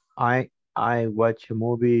 I watch a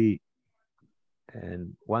movie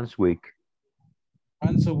once a week.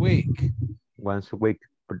 Once a week. Once a week.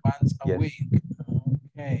 Once a yes. week.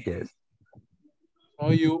 Okay. Yes.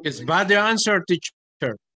 So you. It's bad the answer,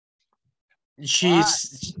 teacher. He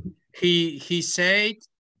said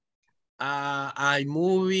a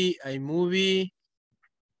movie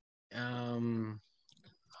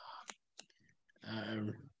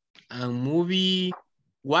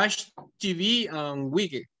watch TV on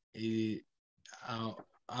weekend.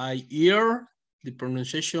 I hear the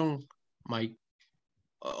pronunciation my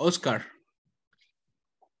Oscar.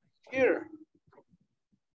 Here.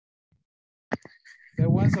 There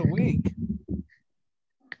once a week.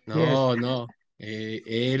 No, no.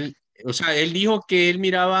 Él dijo que él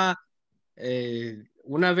miraba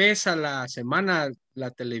una vez a la semana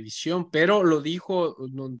la televisión, pero lo dijo,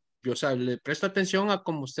 no, o sea, le presto atención a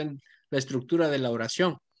cómo está la estructura de la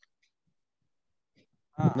oración.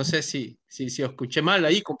 No sé si escuché mal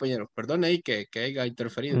ahí, compañero. Perdón ahí que haya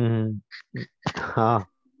interferido.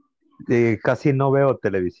 Casi no veo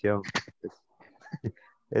televisión.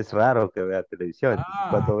 Es raro que vea televisión.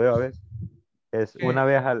 Cuando veo a veces, es una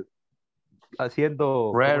vez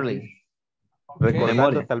haciendo... Rarely.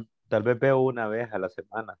 Recordando, tal vez veo una vez a la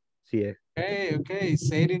semana. Sí es. Okay.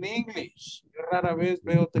 Say it in English. Yo rara vez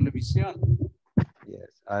veo televisión.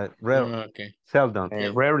 Yes. Seldom.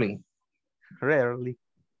 Rarely. Rarely.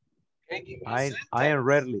 I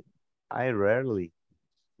rarely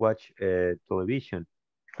watch television.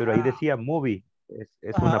 Pero ahí decía movie.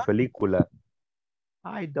 Es una película.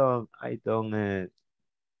 I don't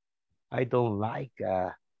like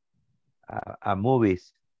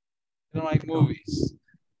movies. You don't like movies?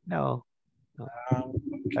 No.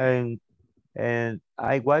 Okay. And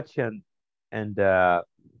I watch and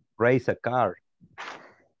race a car.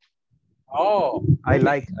 Oh. I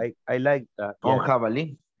really? like On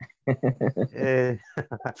jabalí.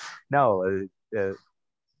 No,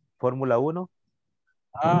 Fórmula 1.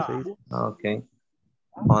 Okay.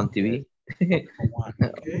 On TV. Okay.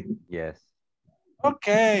 Yes.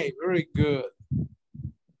 Okay, very good.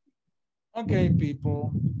 Okay,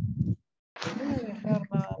 people.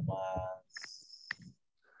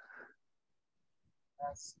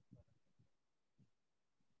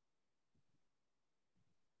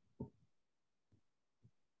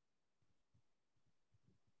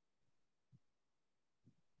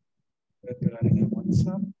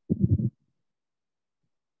 WhatsApp.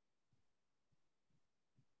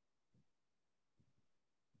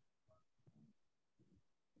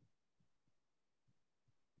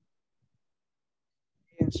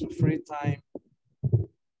 In su free time.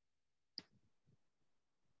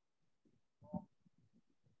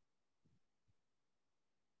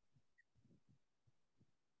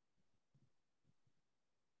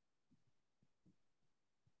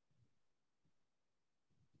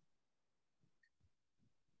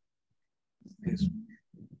 This one.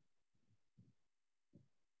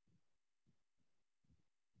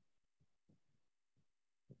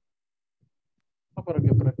 Para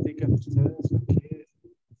que practiquen ustedes aquí.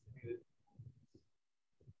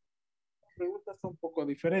 La pregunta está un poco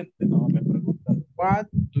diferente, ¿no? Le preguntan, what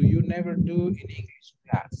do you never do in English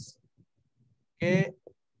class? ¿Qué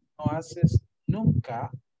no haces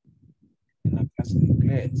nunca en la clase de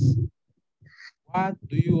inglés? What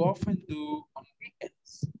do you often do on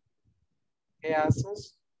weekends? ¿Qué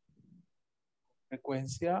haces con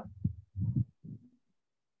frecuencia?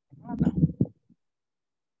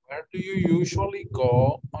 Where do you usually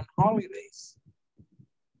go on holidays?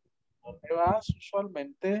 ¿Dónde vas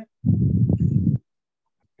usualmente?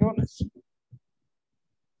 Vacaciones.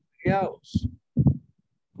 Feriados.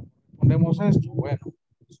 Respondemos esto. Bueno,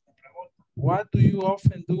 what do you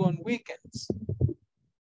often do on weekends?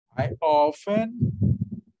 I often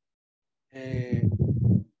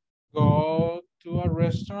go to a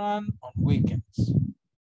restaurant on weekends.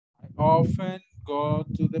 I often go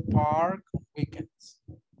to the park on weekends.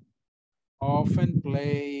 Often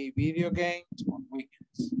play video games on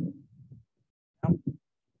weekends.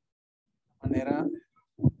 manera,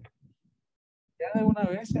 ya de una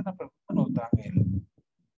vez en la pregunta nos dan el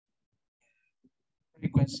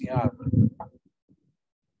frecuencial.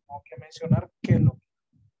 Tengo que mencionar qué es lo que,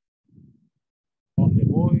 dónde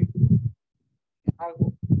voy, qué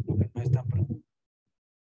hago, lo que me están preguntando.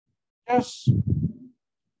 Yes.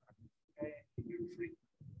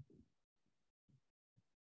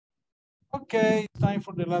 Okay, time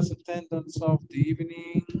for the last attendance of the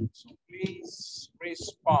evening. So please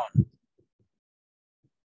respond.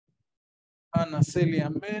 Ana Celia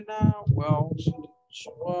Mena, well, she didn't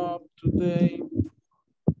show up today.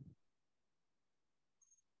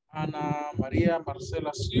 Ana Maria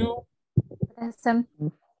Marcela Siu. Present.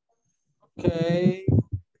 Okay,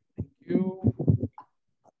 thank you.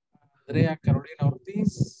 Andrea Carolina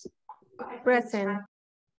Ortiz. Present.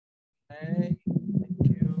 Okay, thank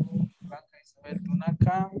you. Blanca Isabel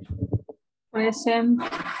Tunaca. Present.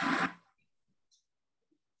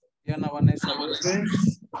 Diana Vanessa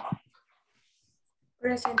López.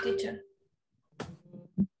 Present, teacher.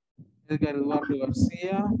 Edgar Eduardo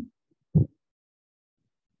García.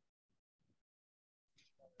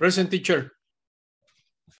 Present, teacher.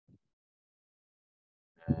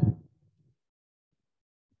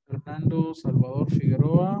 Fernando Salvador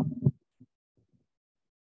Figueroa.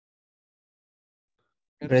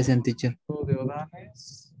 Present, teacher. De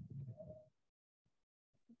Odanes.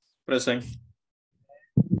 Present.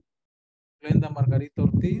 Glenda Margarita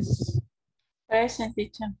Ortiz. Present,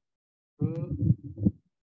 teacher.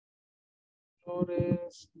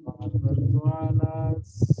 Flores. Alberto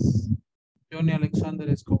Alas. Johnny Alexander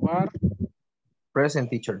Escobar. Present,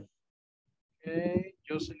 teacher. Okay.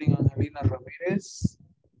 Jocelyn Angelina Ramírez.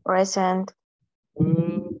 Present.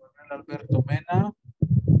 Manuel Alberto Mena.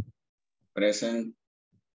 Present.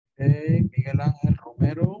 Okay. Miguel Ángel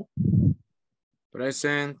Romero.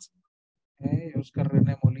 Present. Okay. Oscar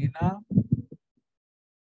René Molina.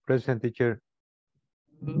 Present, teacher.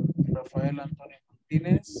 Rafael Antonio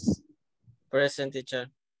Martínez. Present, teacher.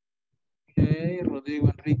 Okay. Rodrigo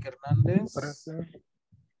Enrique Hernández.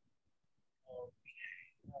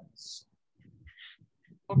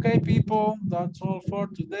 Okay, people, that's all for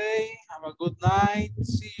today. Have a good night.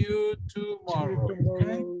 See you tomorrow.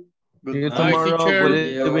 Okay? See you Bye, tomorrow. teacher.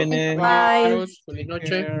 Good evening. Bye. Feliz noche.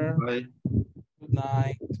 Take care. Bye. Good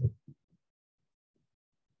night.